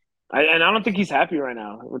 and I don't think he's happy right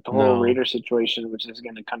now with the whole No. Raider situation, which is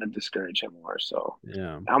going to kind of discourage him more. So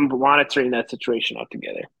Yeah. I'm monitoring that situation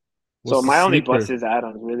altogether. So What's the my only bust sleeper? is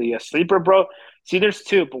Adams, really. A sleeper, bro. See, there's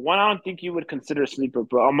two, but one I don't think you would consider a sleeper,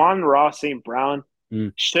 bro. Amon-Ra St. Brown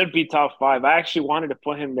Mm, should be top five. I actually wanted to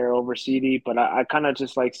put him there over CD, but I kind of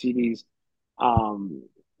just like CD's, um,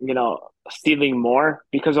 stealing more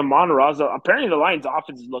because Amon-Ra's apparently the Lions'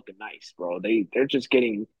 offense is looking nice, bro. They're just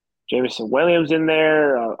getting Jameson Williams in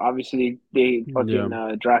there. Obviously, they yeah.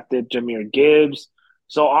 fucking drafted Jahmyr Gibbs.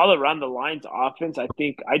 So all around the Lions offense, I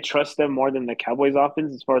think I trust them more than the Cowboys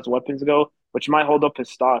offense as far as weapons go, which might hold up his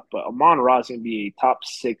stock. But Amon-Ra is going to be a top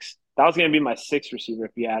six. That was going to be my sixth receiver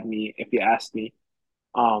if you asked me.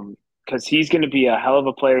 Because he's going to be a hell of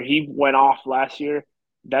a player. He went off last year.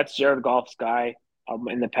 That's Jared Goff's guy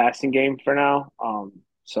in the passing game for now.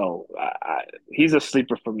 He's a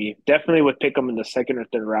sleeper for me. Definitely would pick him in the second or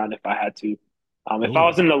third round if I had to. If I Oh.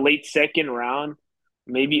 was in the late second round,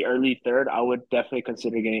 maybe early third, I would definitely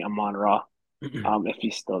consider getting Amon Ra, if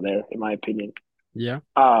he's still there, in my opinion. Yeah.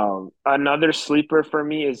 Another sleeper for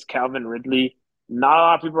me is Calvin Ridley. Not a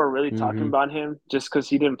lot of people are really talking Hmm. about him just because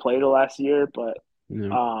he didn't play the last year, but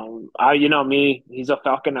Yeah. you know me, he's a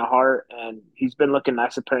Falcon at heart, and he's been looking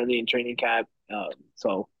nice apparently in training camp.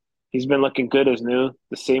 So he's been looking good as new,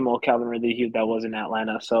 the same old Calvin Ridley that was in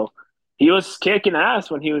Atlanta. So he was kicking ass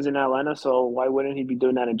when he was in Atlanta. So why wouldn't he be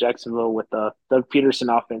doing that in Jacksonville with the Doug Peterson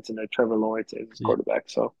offense and the Trevor Lawrence as his Y- quarterback?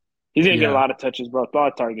 So he's gonna get a Yeah. lot of touches, bro. A lot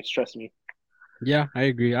of targets. Trust me. Yeah, I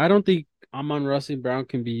agree. I don't think Amon Russell Brown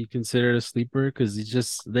can be considered a sleeper because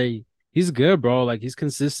he's good, bro. Like he's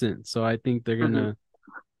consistent. So I think Mm-hmm.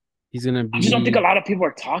 he's gonna I just don't think a be lot of people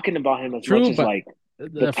are talking about him as much true, as but like the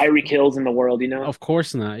the, Tyreek Hills in the world, you know? of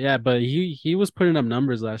course not. Yeah, but he was putting up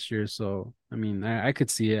numbers last year, so I mean I could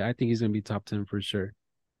see it. I think he's gonna be top 10 for sure.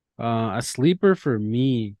 A sleeper for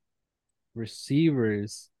me,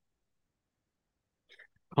 receivers.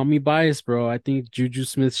 Call me biased, bro. I think Juju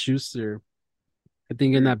Smith Schuster. I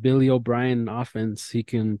think in that Billy O'Brien offense, he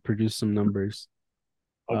can produce some numbers.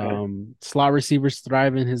 Okay. Slot receivers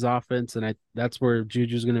thrive in his offense, and I that's where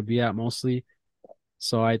Juju's gonna be at mostly.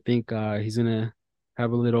 So I think he's gonna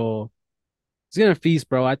have a little. He's gonna feast,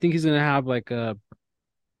 bro. I think he's gonna have like a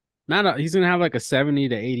not a. He's gonna have like a 70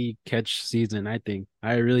 to 80 catch season. I think.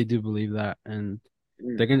 I really do believe that, and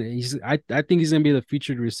Mm. they're gonna. I think he's gonna be the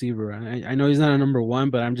featured receiver. I know he's not a number one,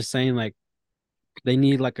 but I'm just saying like they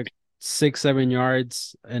need like a 6-7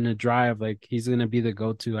 yards in a drive, like he's gonna be the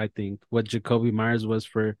go-to. I think what Jacoby Myers was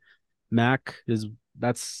for Mac is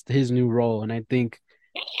that's his new role, and I think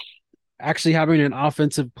actually having an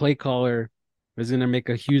offensive play caller is gonna make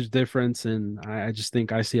a huge difference. And I just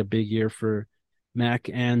think I see a big year for Mac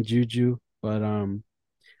and Juju. But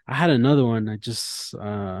I had another one. I just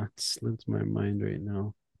it slipped my mind right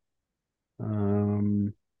now.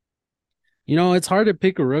 Um, it's hard to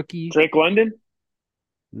pick a rookie. Drake London.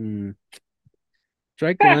 Hmm.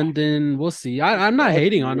 Drake London, we'll see. I'm not That's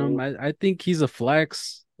hating on him. me. I think he's a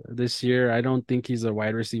flex this year. I don't think he's a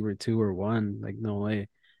wide receiver 2 or 1. Like, no way.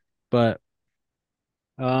 But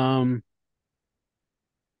um,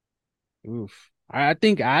 oof. I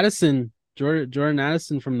think Jordan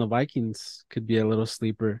Addison from the Vikings could be a little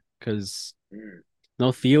sleeper because Mm. no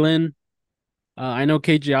Thielen. I know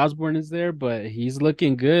KJ Osborne is there, but he's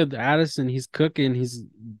looking good. Addison, he's cooking.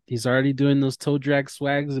 He's already doing those toe drag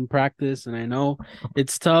swags in practice, and I know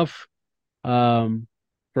it's tough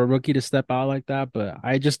for a rookie to step out like that. But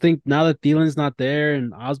I just think now that Thielen's not there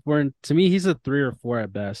and Osborne, to me, he's a 3 or 4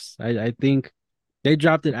 at best. I think they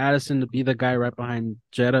drafted Addison to be the guy right behind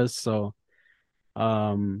Jetta. So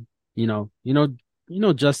um,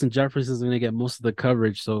 Justin Jefferson is gonna get most of the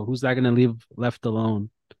coverage. So who's that gonna leave left alone?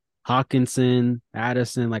 Hawkinson,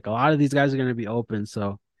 Addison, like a lot of these guys are gonna be open.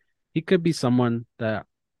 So he could be someone that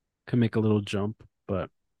can make a little jump. But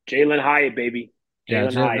Jalen Hyatt, baby. yeah,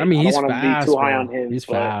 Jalen I Hyatt. mean I don't he's want to be too fast, high on bro. him, He's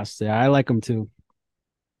but fast. Yeah, I like him too.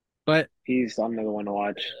 But he's another one to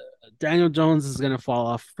watch. Daniel Jones is gonna fall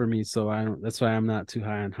off for me, so I don't. That's why I'm not too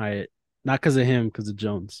high on Hyatt. Not because of him, because of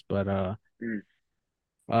Jones. But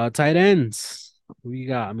Mm. tight ends. Who you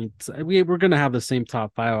got? I mean, we're gonna have the same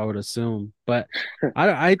top five, I would assume. But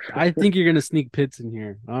I think you're gonna sneak Pitts in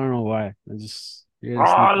here. I don't know why. I just you're gonna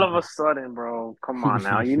sneak All him of a sudden, bro. Come on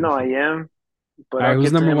now. You in. know I am, but All right, I'll who's get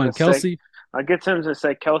to number him in one? a sec. Kelsey. I'll get to him in a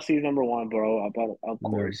sec. Kelsey's number one, bro. Of No,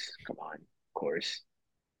 course. Come on. Of course.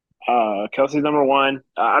 Kelsey's number one.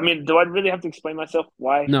 I mean, do I really have to explain myself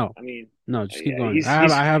why? no, I mean, no. Just keep yeah, going. he's I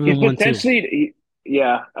he's have he's them one too. potentially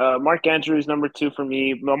yeah. Mark Andrews number two for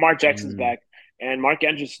me. Lamar Jackson's Mm, back, and Mark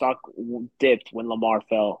Andrews' stock dipped when Lamar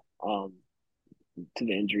fell to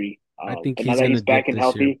the injury. I think But now he's that gonna he's dip back and this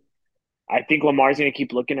year. healthy, I think Lamar's gonna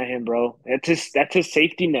keep looking at him, bro. That's his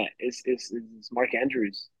safety net is Mark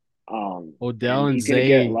Andrews. Odell And and he's gonna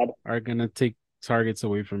get a Zay lot of are gonna take targets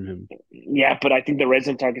away from him. yeah, but I think the red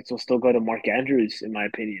zone targets will still go to Mark Andrews, in my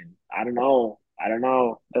opinion. I don't know. I don't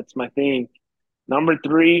know. That's my thing. Number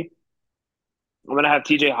three, I'm gonna have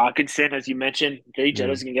TJ Hawkinson, as you mentioned. Gary Yeah.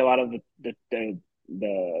 Jetto's gonna get a lot of the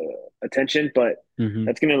attention, but Hmm.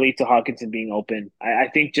 that's gonna lead to Hawkinson being open. I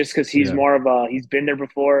think just because he's Yeah. more of a he's been there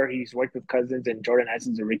before, he's worked with Cousins and Jordan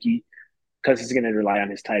Hudson's a rookie. Cousins is gonna rely on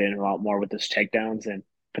his tight end a lot more with his checkdowns and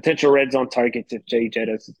potential red zone targets if Jay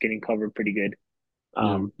Jetto's is getting covered pretty good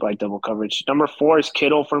Yeah. by double coverage. Number four is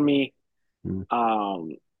Kittle for me. Mm.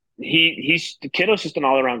 Um, he's Kittle's just an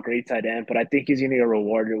all around great tight end, but I think he's going to get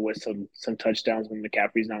rewarded with some touchdowns when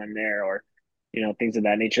McCaffrey's not in there or things of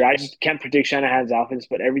that nature. I just can't predict Shanahan's offense,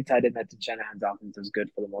 but every tight end that's in Shanahan's offense is good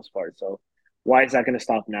for the most part. So why is that going to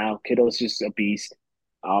stop now? Kittle's just a beast.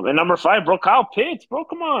 And number five, bro, Kyle Pitts, bro,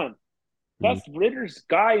 come on. Mm. That's Ritter's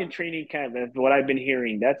guy in training camp. That's what I've been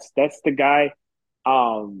hearing. That's the guy.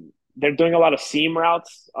 They're doing a lot of seam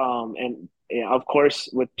routes, and of course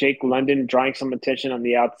with Jake London drawing some attention on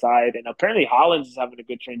the outside, and apparently Hollins is having a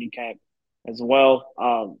good training camp as well.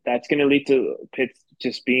 That's going to lead to Pitts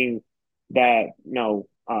just being that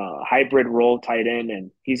hybrid role tight end,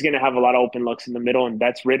 and he's going to have a lot of open looks in the middle, and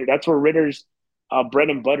that's Ritter. That's where Ritter's bread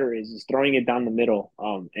and butter is throwing it down the middle.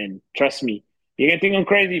 And trust me, you're gonna think I'm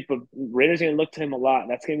crazy, but Ritter's gonna look to him a lot.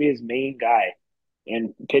 That's gonna be his main guy.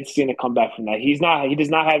 And Pitt's gonna come back from that. He does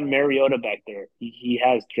not have Mariota back there. He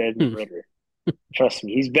has Desmond Ritter. Trust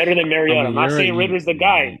me. He's better than I Mariota. mean, I'm not you're right. saying Ritter's the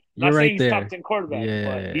guy. I'm You're not saying right he's top there. 10 quarterback,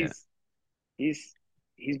 but Yeah.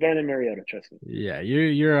 he's better than Mariota, trust me. Yeah.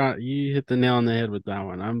 You hit the nail on the head with that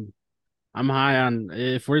one. I'm high on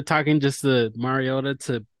if we're talking just the Mariota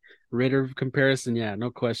to Ritter comparison. Yeah,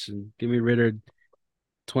 no question. Give me Ritter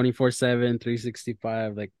 24/7,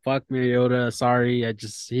 365. Like fuck Mariota. Sorry,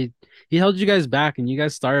 he held you guys back, and you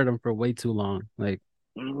guys started him for way too long. Like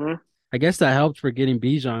Mm-hmm. I guess that helped for getting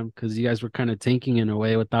Bijan because you guys were kind of tanking in a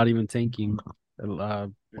way without even tanking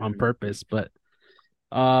on Mm-hmm. purpose. But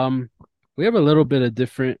um, we have a little bit of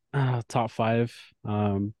different top five.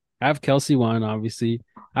 I have Kelsey one, obviously.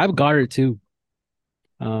 I have Goddard too.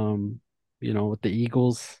 Um, with the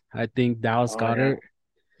Eagles, I think Dallas Oh yeah. Goddard.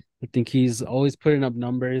 I think he's always putting up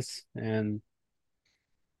numbers, and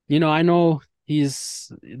I know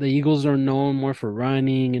the Eagles are known more for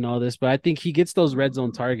running and all this, but I think he gets those red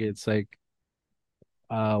zone targets like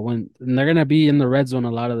when and they're gonna be in the red zone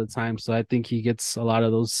a lot of the time. So I think he gets a lot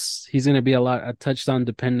of those. He's gonna be a touchdown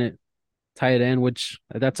dependent tight end, which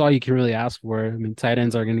that's all you can really ask for. I mean, tight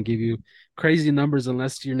ends are gonna give you crazy numbers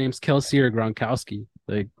unless your name's Kelsey or Gronkowski.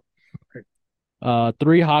 Like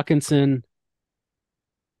three Hawkinson,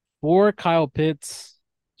 four Kyle Pitts,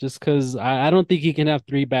 just because I don't think he can have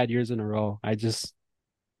 3 bad years in a row.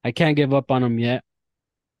 I can't give up on him yet.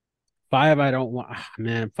 Five, I don't want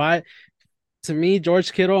man. Five to me,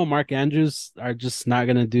 George Kittle and Mark Andrews are just not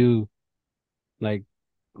gonna do like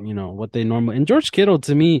what they normally. And George Kittle,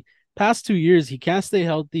 to me, past 2 years, he can't stay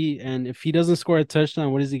healthy, and if he doesn't score a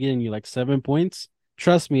touchdown, what is he getting you, like 7 points?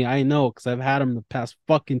 Trust me, I know because I've had him the past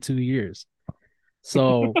fucking 2 years.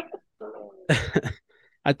 So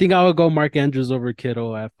I think I would go Mark Andrews over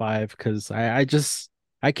Kittle at five because I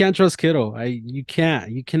can't trust Kittle. You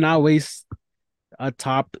cannot waste a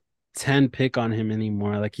top 10 pick on him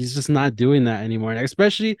anymore. Like he's just not doing that anymore. And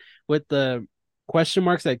especially with the question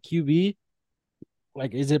marks at QB.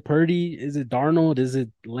 Like, is it Purdy? Is it Darnold? Is it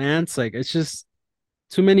Lance? Like, it's just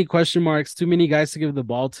too many question marks, too many guys to give the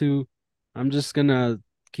ball to. I'm just gonna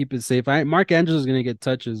keep it safe. Mark Andrews is gonna get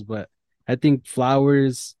touches, but I think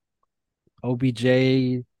Flowers,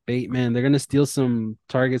 OBJ, Bateman, they're gonna steal some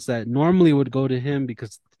targets that normally would go to him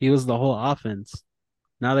because he was the whole offense.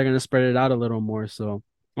 Now they're gonna spread it out a little more. So,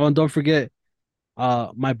 oh, and don't forget,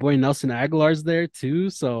 my boy Nelson Aguilar's there too.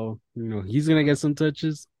 So he's gonna get some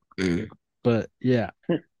touches. But yeah,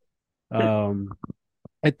 um,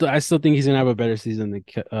 I still think he's gonna have a better season than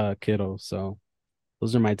Kittle. So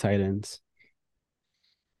those are my tight ends.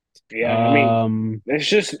 Yeah, I mean,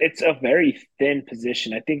 it's a very thin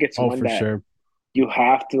position. I think it's Oh, one for that sure. you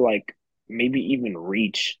have to like maybe even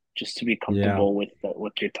reach just to be Yeah, comfortable with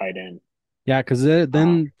your tight end. yeah, because Uh,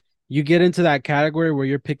 then you get into that category where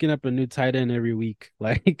you're picking up a new tight end every week.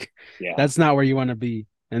 Like yeah. that's not where you want to be.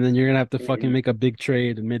 And then you're gonna have to fucking Mhm. make a big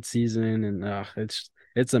trade mid-season, and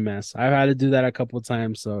it's a mess. I've had to do that a couple of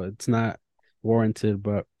times, so it's not warranted.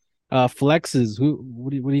 But flexes,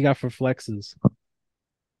 what do you got for flexes?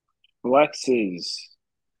 Flexes.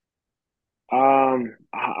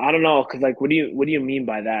 I don't know, cause like, what do you mean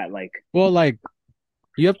by that? Like, Well, like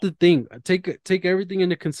you have to think, take everything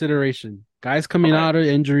into consideration. Guys coming okay, out of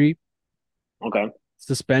injury, okay,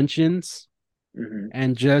 suspensions, hmm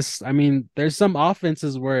and just I mean, there's some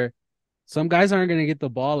offenses where some guys aren't gonna get the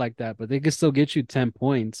ball like that, but they can still get you 10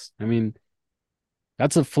 points. I mean,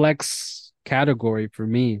 that's a flex category for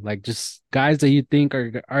me. Like just guys that you think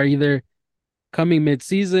are either coming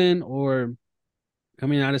mid-season or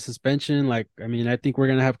coming out of suspension. Like, I mean, I think we're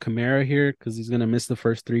gonna have Kamara here because he's gonna miss the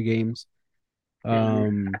first 3 games. hmm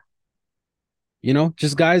Um,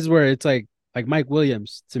 just guys where it's like Mike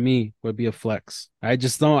Williams to me would be a flex. I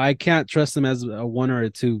can't trust him as a one or a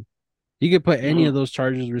two. You could put any hmm of those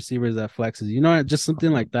Chargers receivers at flexes. Just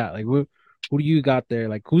something like that. Like who do you got there?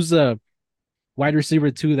 Like who's the wide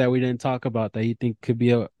receiver two that we didn't talk about that you think could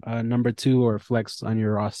be a number two or a flex on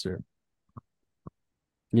your roster?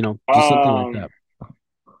 Just something like Um, that.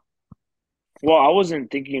 well, I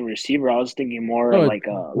wasn't thinking receiver. I was thinking more Oh, like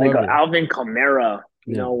a whoever. Alvin Kamara,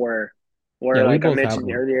 Yeah. where Yeah, we like I both have mentioned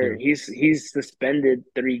them. earlier, Yeah. he's suspended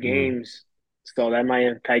three Yeah. games, so that might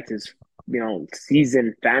impact his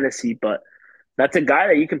season fantasy. But that's a guy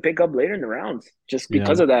that you can pick up later in the rounds just Yeah.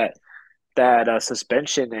 because of that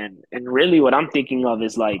suspension. And really, what I'm thinking of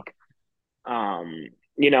is like um,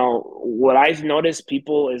 what I've noticed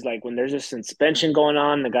people is like when there's a suspension going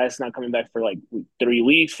on, the guy's not coming back for like 3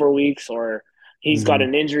 weeks, 4 weeks, or he's got Hmm.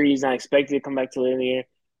 an injury, he's not expected to come back till later in the year.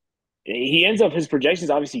 He ends up his projections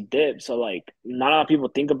obviously dip. So like not a lot of people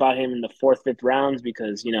think about him in the fourth, fifth rounds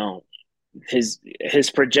because his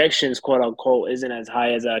projections, quote unquote, isn't as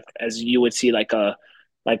high as you would see like a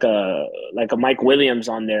like a Mike Williams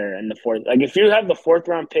on there in the fourth. Like if you have the fourth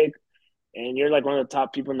round pick and you're like one of the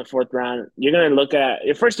top people in the fourth round, you're gonna look at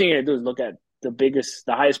the first thing you're gonna do is look at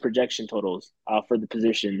the highest projection totals for the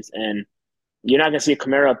positions, and you're not gonna see a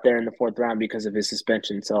Kamara up there in the fourth round because of his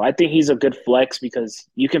suspension. So I think he's a good flex because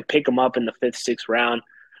you can pick him up in the fifth, sixth round,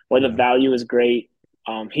 where the Yeah. value is great.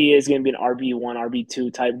 He is gonna be an RB1,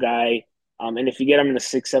 RB2 type guy. And if you get him in the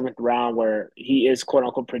sixth, seventh round, where he is quote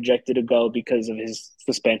unquote projected to go because of his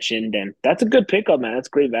suspension, then that's a good pickup, man. That's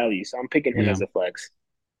great value. So I'm picking him Yeah. as a flex.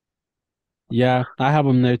 Yeah. I have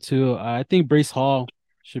him there too. I think Brace Hall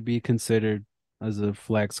should be considered as a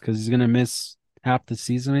flex because he's gonna miss half the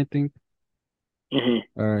season, I think.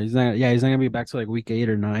 Mm-hmm. Or he's not gonna be back to like week 8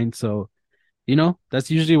 or 9. So, that's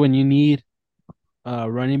usually when you need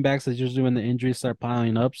running backs. That's usually when the injuries start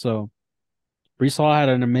piling up. So Brees Hall had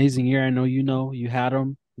an amazing year. I know you had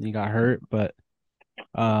him and he got hurt, but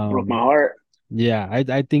Broke my um heart. yeah,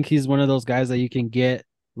 I think he's one of those guys that you can get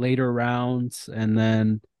later rounds and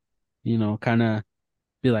then, kind of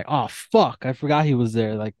be like, oh fuck, I forgot he was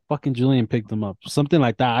there. Like fucking Julian picked him up. Something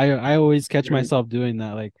like that. I always catch Mhm. myself doing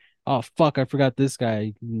that. Like, oh fuck, I forgot this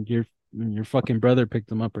guy. Your fucking brother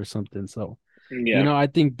picked him up or something. So, Yeah. I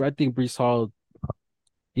think Brees Hall,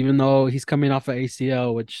 even though he's coming off of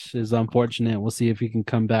ACL, which is unfortunate, we'll see if he can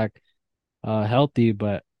come back healthy.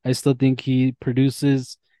 But I still think he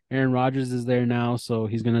produces. Aaron Rodgers is there now, so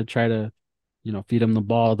he's gonna try to, feed him the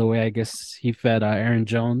ball the way I guess he fed Aaron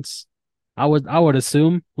Jones. I would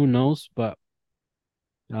assume. Who knows? But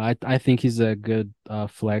I think he's a good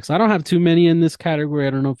flex. I don't have too many in this category. I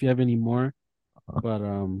don't know if you have any more, but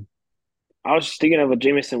I was just thinking of a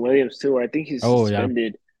Jamison Williams too, where I think he's oh yeah,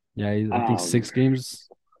 suspended. yeah. I think Um, 6 games,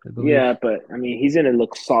 I believe. yeah, but I mean, he's gonna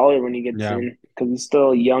look solid when he gets Yeah. in because he's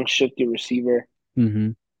still a young, shifty receiver.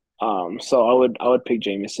 Mm-hmm. So I would pick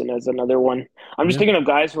Jamison as another one. I'm just Yeah. thinking of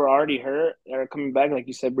guys who are already hurt that are coming back, like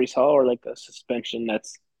you said, Brees Hall, or like a suspension that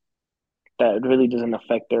really doesn't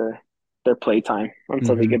affect their play time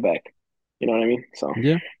until they Mm-hmm. get back. You know what I mean? So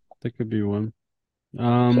Yeah, that could be one.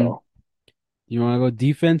 Um, so you want to go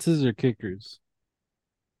defenses or kickers?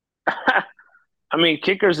 I mean,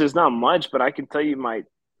 kickers is not much, but I can tell you my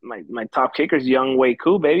top kicker is Young Wei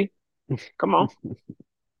Koo, baby. Come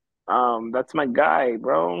on. That's my guy,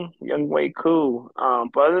 bro. Young Wei Koo.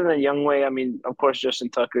 But other than Young Wei, I mean, of course, Justin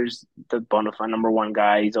Tucker's the bona fide number one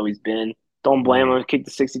guy. He's always been. Don't blame Yeah. him. Kick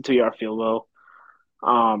the 62-yard field goal.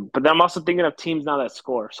 But then I'm also thinking of teams now that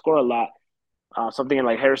score a lot. Something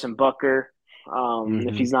like Harrison Bucker. If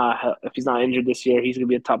Mm-hmm. he's not injured this year, he's gonna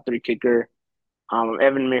be a top three kicker.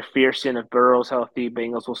 Evan McPherson, if Burrow's healthy,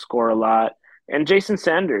 Bengals will score a lot. And Jason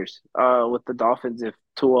Sanders, with the Dolphins, if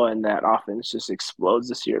Tua and that offense just explodes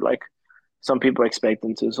this year, like some people expect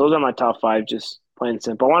them to. So those are my top five, just plain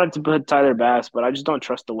simple. I wanted to put Tyler Bass, but I just don't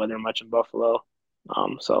trust the weather much in Buffalo.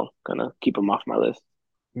 So gonna keep him off my list.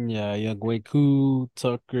 Yeah, yeah. Gueku,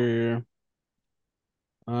 Tucker.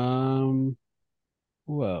 Um,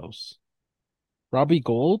 who else? Robbie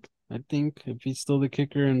Gold. I think if he's still the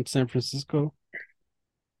kicker in San Francisco,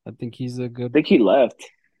 I think he's a I good think he left, if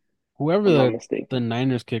whoever I'm not the mistaken.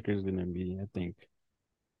 Niners kicker is gonna be. I think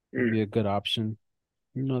would Mm. be a good option.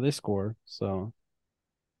 They score so.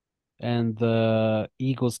 And the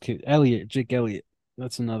Eagles kick Jake Elliott.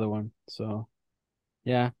 That's another one. So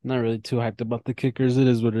yeah, not really too hyped about the kickers. It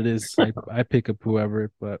is what it is. I pick up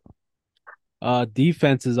whoever, but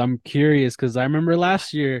defenses, I'm curious because I remember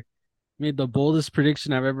last year made the boldest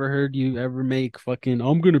prediction I've ever heard you ever make. Fucking,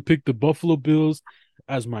 I'm gonna pick the Buffalo Bills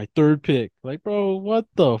as my third pick. Like, bro, what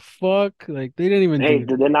the fuck? Like, they didn't even Hey, do.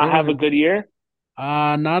 did they They not didn't have a even. good year?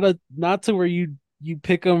 Not to where you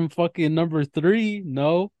pick them fucking number three.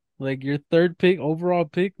 No, like your third pick, overall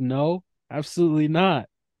pick. No, absolutely not.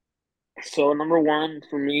 So number one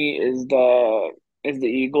for me is the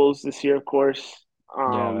Eagles this year, of course.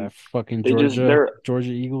 Yeah, that fucking They just Georgia, they're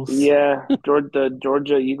Georgia Eagles. yeah, the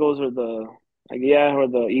Georgia Eagles or the like yeah, or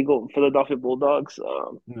the Philadelphia Bulldogs.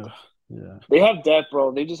 Ugh, yeah. They have depth,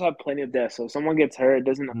 bro. They just have plenty of depth. So if someone gets hurt, it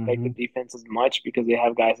doesn't affect the Mm-hmm. defense as much because they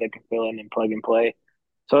have guys that can fill in and plug and play.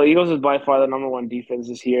 So Eagles is by far the number one defense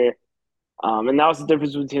this year. And that was the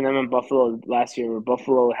difference between them and Buffalo last year, where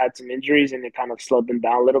Buffalo had some injuries and it kind of slowed them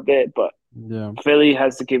down a little bit. But Yeah. Philly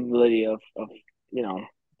has the capability of you know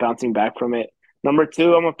bouncing back from it. Number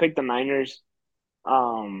two, I'm gonna pick the Niners.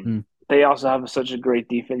 Um, Mm. they also have such a great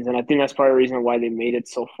defense, and I think that's part of the reason why they made it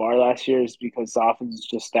so far last year is because the offense is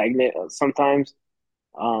just stagnant sometimes.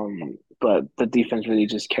 But the defense really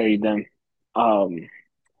just carried them. Um,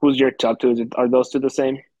 who's your top two? Are those two the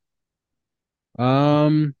same?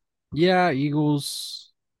 Um. Yeah.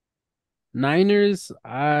 Eagles. Niners.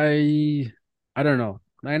 I don't know.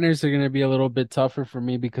 Niners are gonna be a little bit tougher for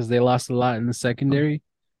me because they lost a lot in the secondary.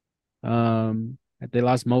 They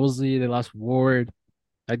lost Mosley. They lost Ward.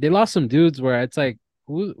 Like they lost some dudes where it's like,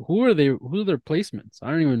 who are they? Who are their placements?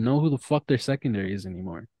 I don't even know who the fuck their secondary is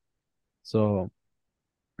anymore. So,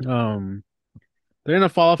 um, they're gonna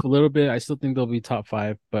fall off a little bit. I still think they'll be top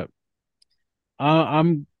five, but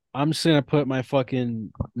I'm just gonna put my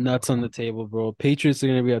fucking nuts on the table, bro. Patriots are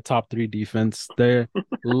gonna be a top three defense. They're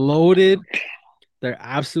loaded. They're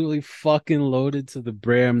absolutely fucking loaded to the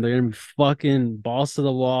brim. They're gonna be fucking balls to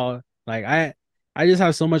the wall. Like I just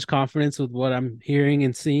have so much confidence with what I'm hearing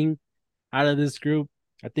and seeing out of this group.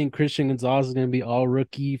 I think Christian Gonzalez is gonna be all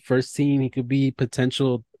rookie, first team. He could be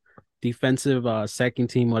potential defensive second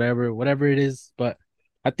team, whatever it is. But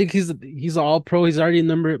I think he's all pro. He's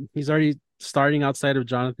already starting outside of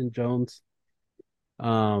Jonathan Jones.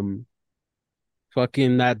 Um,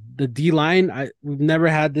 fucking that the D line. We've never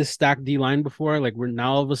had this stacked D line before. Like we're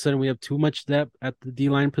now all of a sudden we have too much depth at the D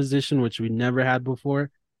line position, which we never had before.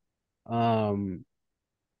 Um,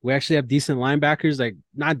 we actually have decent linebackers, like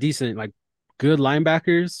not decent, like good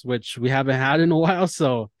linebackers, which we haven't had in a while.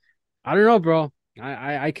 So I don't know, bro.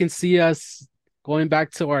 I can see us going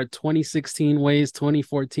back to our 2016 ways,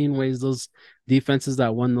 2014 ways, those defenses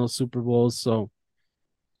that won those Super Bowls. So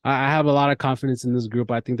I have a lot of confidence in this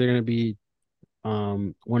group. I think they're gonna be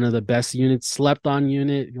one of the best units, slept on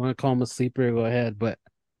unit. If you want to call them a sleeper, go ahead. But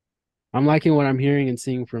I'm liking what I'm hearing and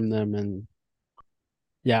seeing from them. And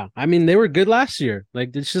yeah, I mean they were good last year.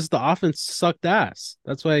 Like it's just the offense sucked ass.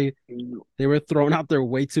 That's why they were thrown out there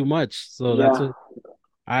way too much. So that's Yeah, what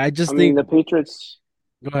I I just mean think. the Patriots.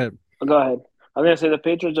 Go ahead. Go ahead. I'm gonna say the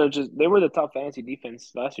Patriots are just they were the top fantasy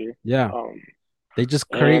defense last year. Yeah. Um, They just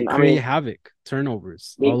create and I create mean havoc,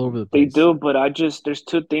 turnovers they all over the they place. do, but I just there's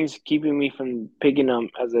two things keeping me from picking them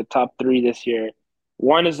as a top three this year.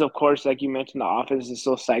 One is of course, like you mentioned, the offense is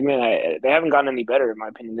so stagnant. They haven't gotten any better in my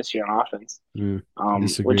opinion this year on offense. Mm,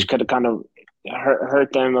 Which disagree. could have kind of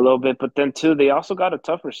hurt them a little bit. But then too, they also got a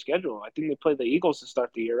tougher schedule. I think they play the Eagles to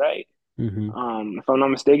start the year, right? Hmm. If I'm not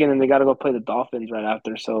mistaken, and they got to go play the Dolphins right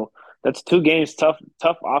after. So that's two games, tough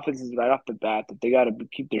offenses right off the bat that they got to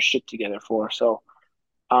keep their shit together for. So,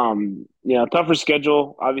 tougher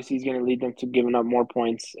schedule. Obviously, is going to lead them to giving up more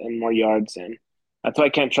points and more yards, and that's why I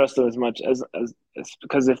can't trust them as much as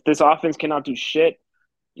because if this offense cannot do shit,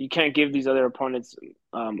 you can't give these other opponents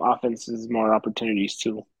offenses more opportunities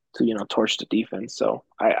to torch the defense. So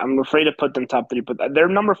I'm afraid to put them top three, but they're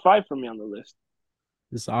number five for me on the list.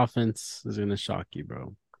 This offense is gonna shock you,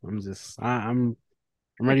 bro.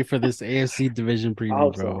 I'm ready for this AFC division I preview,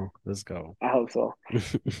 hope so. bro. Let's go. I hope so.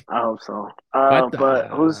 I hope so. But But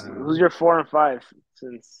who's your four and five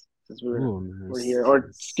since oh man, we're here, or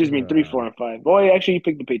it's, excuse me, three, 4, and 5. Boy, actually, you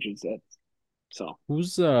picked the Patriots. Then, so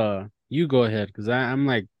who's you go ahead because I'm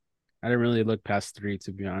like I didn't really look past three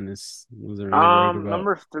to be honest. I wasn't really worried about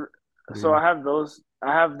number three. So three. I have those.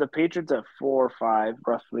 I have the Patriots at 4 or 5,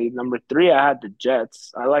 roughly. Number three, I had the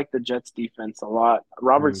Jets. I like the Jets defense a lot.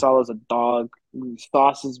 Robert Mm, Saleh's a dog.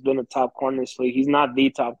 Sauce has been a top corner in this league. He's not the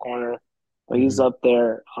top corner, but he's mm-hmm. up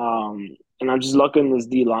there. And I'm just looking at this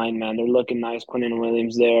D line, man. They're looking nice. Quentin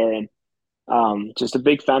Williams there, and just a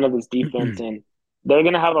big fan of this defense. And they're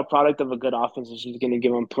gonna have a product of a good offense, which is gonna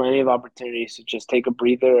give them plenty of opportunities to just take a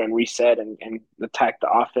breather and reset and attack the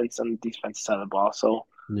offense and the defense side of the ball. So.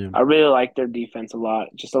 Yeah. I really like their defense a lot.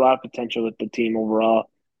 Just a lot of potential with the team overall.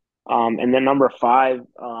 And then number 5,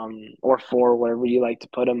 or 4, wherever you like to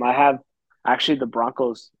put them, I have actually the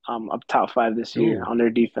Broncos up top 5 this year Ooh. on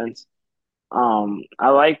their defense.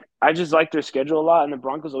 I just like their schedule a lot, and the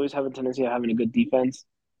Broncos always have a tendency of having a good defense.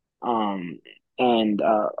 Um, and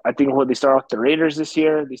I think when they start off the Raiders this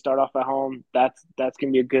year, they start off at home. That's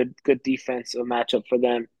gonna be a good defensive matchup for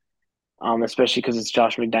them, especially because it's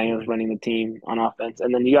Josh McDaniels running the team on offense.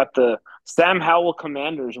 And then you got the Sam Howell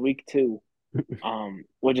Commanders week 2,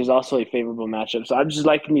 which is also a favorable matchup. So I'm just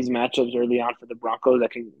liking these matchups early on for the Broncos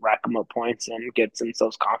that can rack them up points and get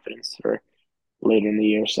themselves confidence for later in the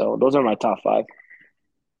year. So those are my top 5.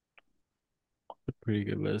 Pretty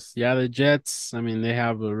good list. Yeah, the Jets, I mean, they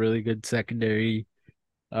have a really good secondary.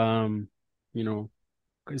 Um, you know,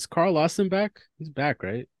 is Carl Lawson back? He's back,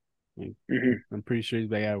 right? Like, Mm-hmm. I'm pretty sure he's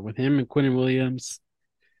back. Yeah, with him and Quentin Williams.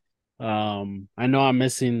 I know I'm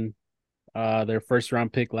missing their first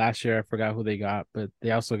round pick last year. I forgot who they got, but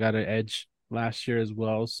they also got an edge last year as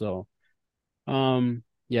well. So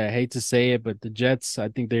yeah, I hate to say it, but the Jets, I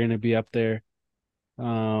think they're gonna be up there.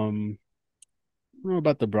 Um I don't know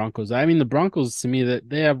about the Broncos. I mean, the Broncos to me that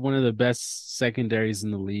they have one of the best secondaries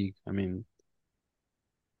in the league. I mean,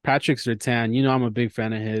 Patrick Surtain, I'm a big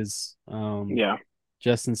fan of his. Yeah.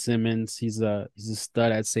 Justin Simmons, he's a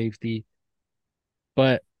stud at safety.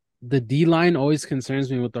 But the D line always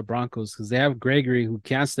concerns me with the Broncos because they have Gregory who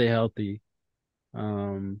can't stay healthy.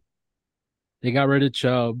 Um, they got rid of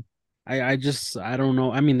Chubb. I don't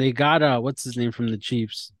know. I mean, they got what's his name from the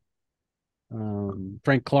Chiefs?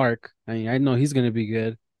 Frank Clark. I mean, I know he's gonna be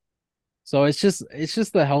good. So it's just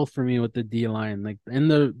the health for me with the D line. Like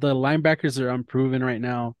and the linebackers are unproven right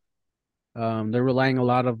now. They're relying a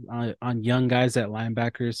lot of on young guys at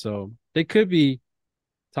linebackers, so they could be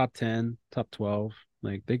top 10, top 12.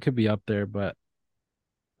 Like they could be up there, but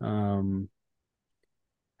um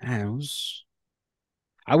man,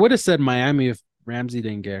 I would have said Miami if Ramsey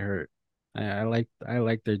didn't get hurt. I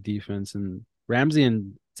like their defense and Ramsey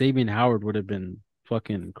and Xavier Howard would have been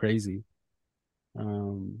fucking crazy.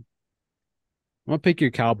 I'm gonna pick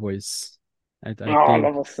your Cowboys. I All think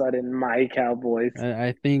of a sudden, my Cowboys.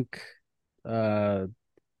 I think uh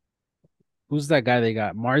who's that guy they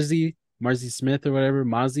got? Marzi Smith or whatever,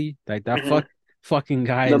 Mozzie. Like that Hmm. fucking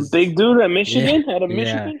guy The is big dude at yeah, Michigan, out of yeah.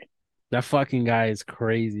 Michigan. That fucking guy is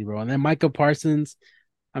crazy, bro. And then Micah Parsons,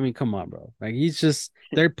 I mean, come on, bro. Like he's just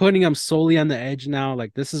they're putting him solely on the edge now.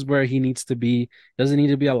 Like this is where he needs to be. Doesn't need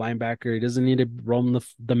to be a linebacker. He doesn't need to roam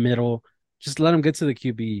the middle. Just let him get to the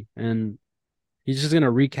QB, and he's just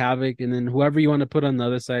gonna wreak havoc. And then whoever you want to put on the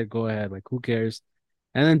other side, go ahead. Like who cares?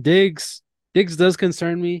 And then Diggs does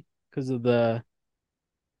concern me because of the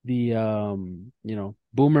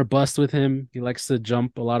boomer bust with him. He likes to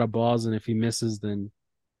jump a lot of balls, and if he misses, then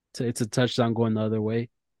it's a touchdown going the other way.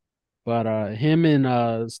 But him and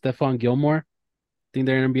Stephon Gilmore, I think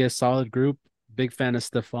they're gonna be a solid group. Big fan of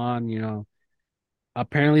Stephon.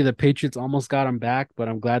 Apparently the Patriots almost got him back, but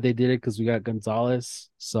I'm glad they did it because we got Gonzalez.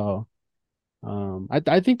 So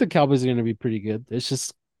I think the Cowboys are gonna be pretty good. It's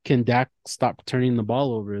just can Dak stop turning the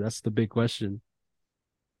ball over? That's the big question.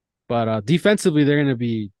 But defensively, they're gonna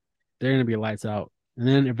be lights out. And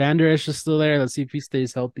then Vander Esch is still there. Let's see if he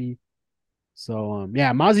stays healthy. So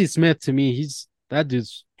yeah, Mozzie Smith to me, he's that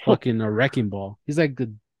dude's fucking a wrecking ball. He's like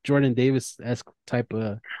the Jordan Davis esque type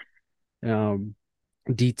of um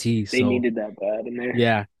DT. They So needed that bad in there.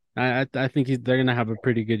 yeah, I think they're gonna have a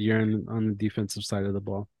pretty good year on the defensive side of the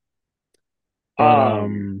ball. But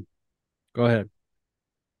Um, go ahead.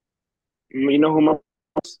 you know who my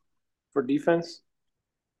for defense?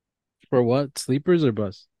 For what? Sleepers or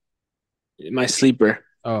bust? My sleeper,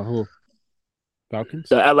 Oh, who? Falcons?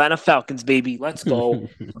 the Atlanta Falcons, baby. Let's go.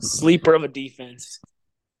 Sleeper of a defense.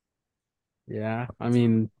 Yeah, I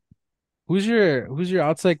mean, who's your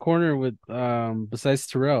outside corner with besides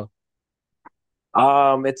Terrell?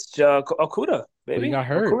 It's Okuda, But he baby. got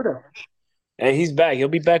hurt. Okuda. And he's back. He'll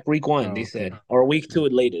be back week one, Oh, they okay. said, or week two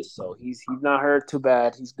at latest. So he's not hurt too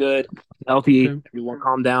bad. He's good, healthy. Okay. Everyone,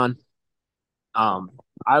 calm down.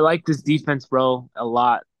 I like this defense, bro, a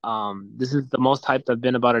lot. This is the most hyped I've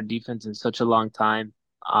been about our defense in such a long time.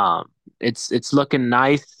 It's looking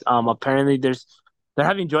nice. Apparently they're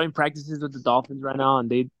having joint practices with the Dolphins right now, and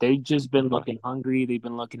they just been looking hungry. They've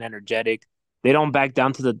been looking energetic. They don't back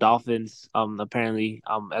down to the Dolphins. Apparently,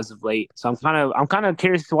 as of late. So I'm kind of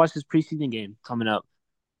curious to watch this preseason game coming up.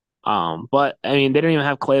 But I mean, they don't even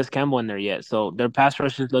have Calais Campbell in there yet, so their pass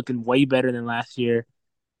rush is looking way better than last year.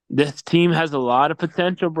 This team has a lot of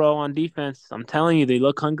potential, bro, on defense. I'm telling you, they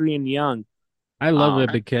look hungry and young. I love Um,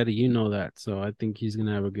 Ebiketie, you know that. So I think he's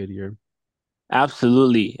gonna have a good year.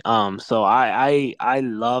 Absolutely. So I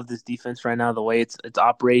love this defense right now, the way it's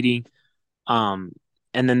operating. Um,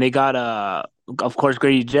 and then they got of course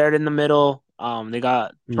Grady Jarrett in the middle. They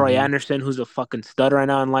got Troy Hmm. Anderson, who's a fucking stud right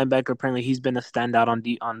now in linebacker. Apparently, he's been a standout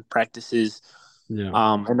on practices. Yeah.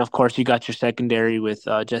 And of course you got your secondary with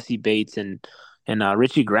Jesse Bates and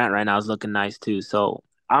Richie Grant right now is looking nice too. So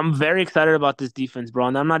I'm very excited about this defense, bro.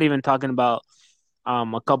 And I'm not even talking about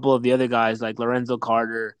a couple of the other guys like Lorenzo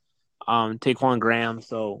Carter, Taquan Graham.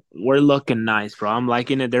 So we're looking nice, bro. I'm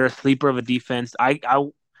liking it. They're a sleeper of a defense. I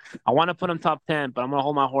want to put them top 10, but I'm gonna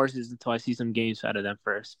hold my horses until I see some games out of them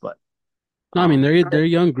first. But No, I mean um, they're a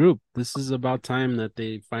young group. This is about time that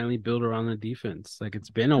they finally build around the defense. Like it's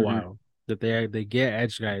been a mhm. while that they get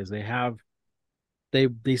edge guys.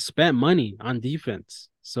 They spent money on defense.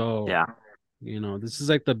 So, Yeah. this is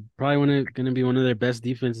like the probably gonna be one of their best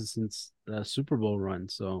defenses since the Super Bowl run.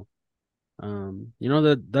 So,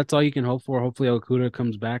 that's all you can hope for. Hopefully Okuda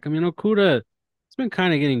comes back. I mean, Okuda has been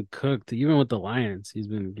kind of getting cooked, even with the Lions. He's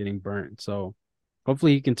been getting burnt. So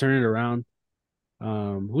hopefully he can turn it around.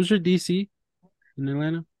 Who's your DC in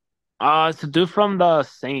Atlanta? It's a dude from the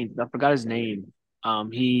Saints. I forgot his name.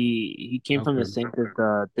 He came from the Okay. Saints as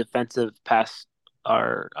the defensive pass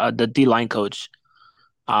or the D line coach.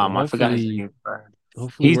 Well, I forgot his hopefully, name.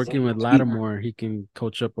 hopefully He's working with he, Lattimore, he can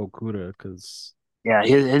coach up Okuda because yeah,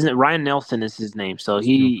 his Ryan Nelson is his name. So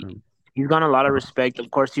okay. he's got a lot of respect.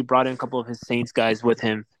 Of course, he brought in a couple of his Saints guys with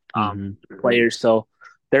him, Hmm. players. So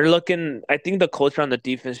they're looking. I think the culture on the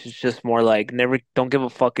defense is just more like never, don't give a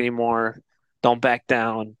fuck anymore, don't back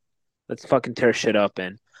down, let's fucking tear shit up.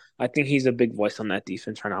 And I think he's a big voice on that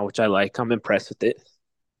defense right now, which I like. I'm impressed with it.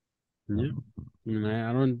 Yeah. I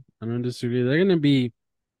mean, I don't disagree. They're gonna be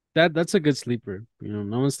that's a good sleeper.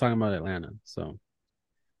 No one's talking about Atlanta. So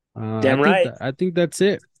I Damn think right. I think that's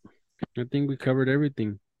it. I think we covered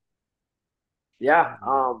everything. Yeah.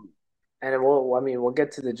 And we'll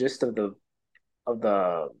get to the gist of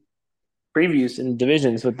the previews and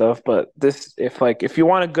divisions with stuff. But this, if you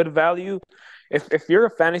want a good value, if you're a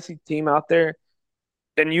fantasy team out there,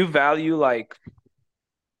 then you value like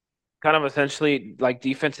kind of essentially like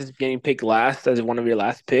defense is getting picked last as one of your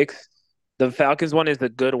last picks. The Falcons one is the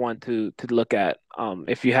good one to look at.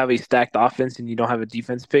 If you have a stacked offense and you don't have a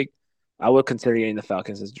defense pick, I would consider getting the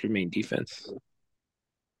Falcons as your main defense.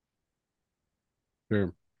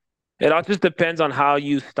 Sure. It all just depends on how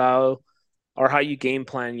you style or how you game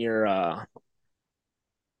plan your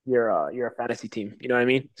fantasy team. You know what I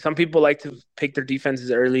mean? Some people like to pick their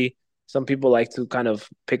defenses early. Some people like to kind of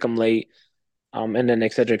pick them late. And then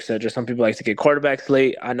et cetera, et cetera. Some people like to get quarterbacks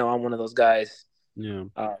late. I know I'm one of those guys. Yeah.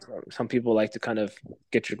 Some people like to kind of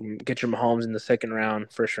get your Mahomes in the second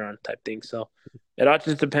round, first round type thing. So it all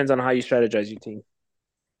just depends on how you strategize your team.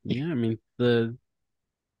 Yeah, I mean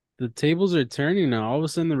the tables are turning now. All of a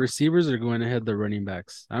sudden the receivers are going ahead the running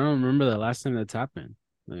backs. I don't remember the last time that's happened.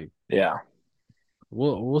 Like Yeah.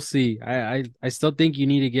 we'll see. I still think you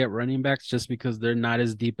need to get running backs just because they're not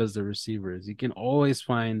as deep as the receivers. You can always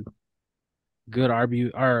find good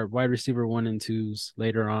RB or wide receiver 1 and 2s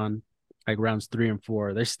later on, like rounds 3 and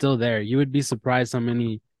 4. They're still there. You would be surprised how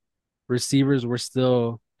many receivers were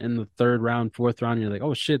still in the third round, fourth round. You're like,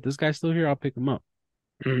 oh shit, this guy's still here. I'll pick him up.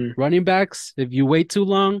 Mm-hmm. Running backs, if you wait too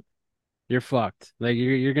long, you're fucked. Like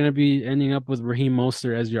you're gonna be ending up with Raheem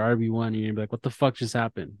Mostert as your RB1. You're gonna be like, what the fuck just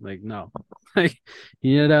happened? Like, no. Like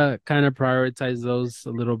you need to kind of prioritize those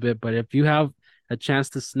a little bit. But if you have a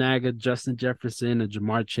chance to snag a Justin Jefferson, a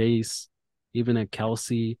Jamar Chase, even a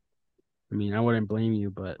Kelsey, I mean, I wouldn't blame you,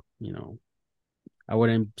 but I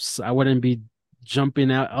wouldn't be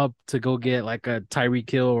jumping out up to go get like a Tyreek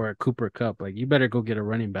Hill or a Cooper Kupp. Like you better go get a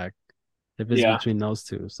running back if it's Yeah. between those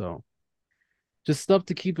two. So just stuff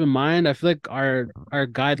to keep in mind. I feel like our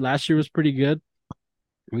guide last year was pretty good.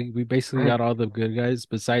 We basically got all the good guys.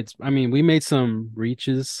 Besides, I mean, we made some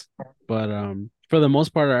reaches, but for the most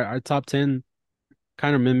part, our top 10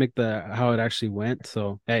 kind of mimicked the how it actually went.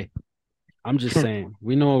 So hey, I'm just saying,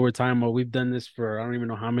 we know what we're talking about. We've done this for I don't even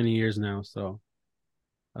know how many years now. So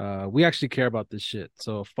we actually care about this shit.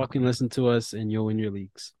 So fucking listen to us and you'll win your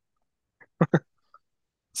leagues.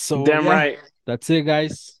 So Damn yeah, right. that's it,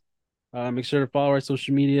 guys. Make sure to follow our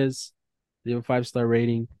social medias, leave a 5-star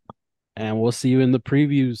rating, and we'll see you in the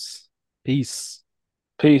previews. Peace.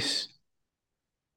 Peace.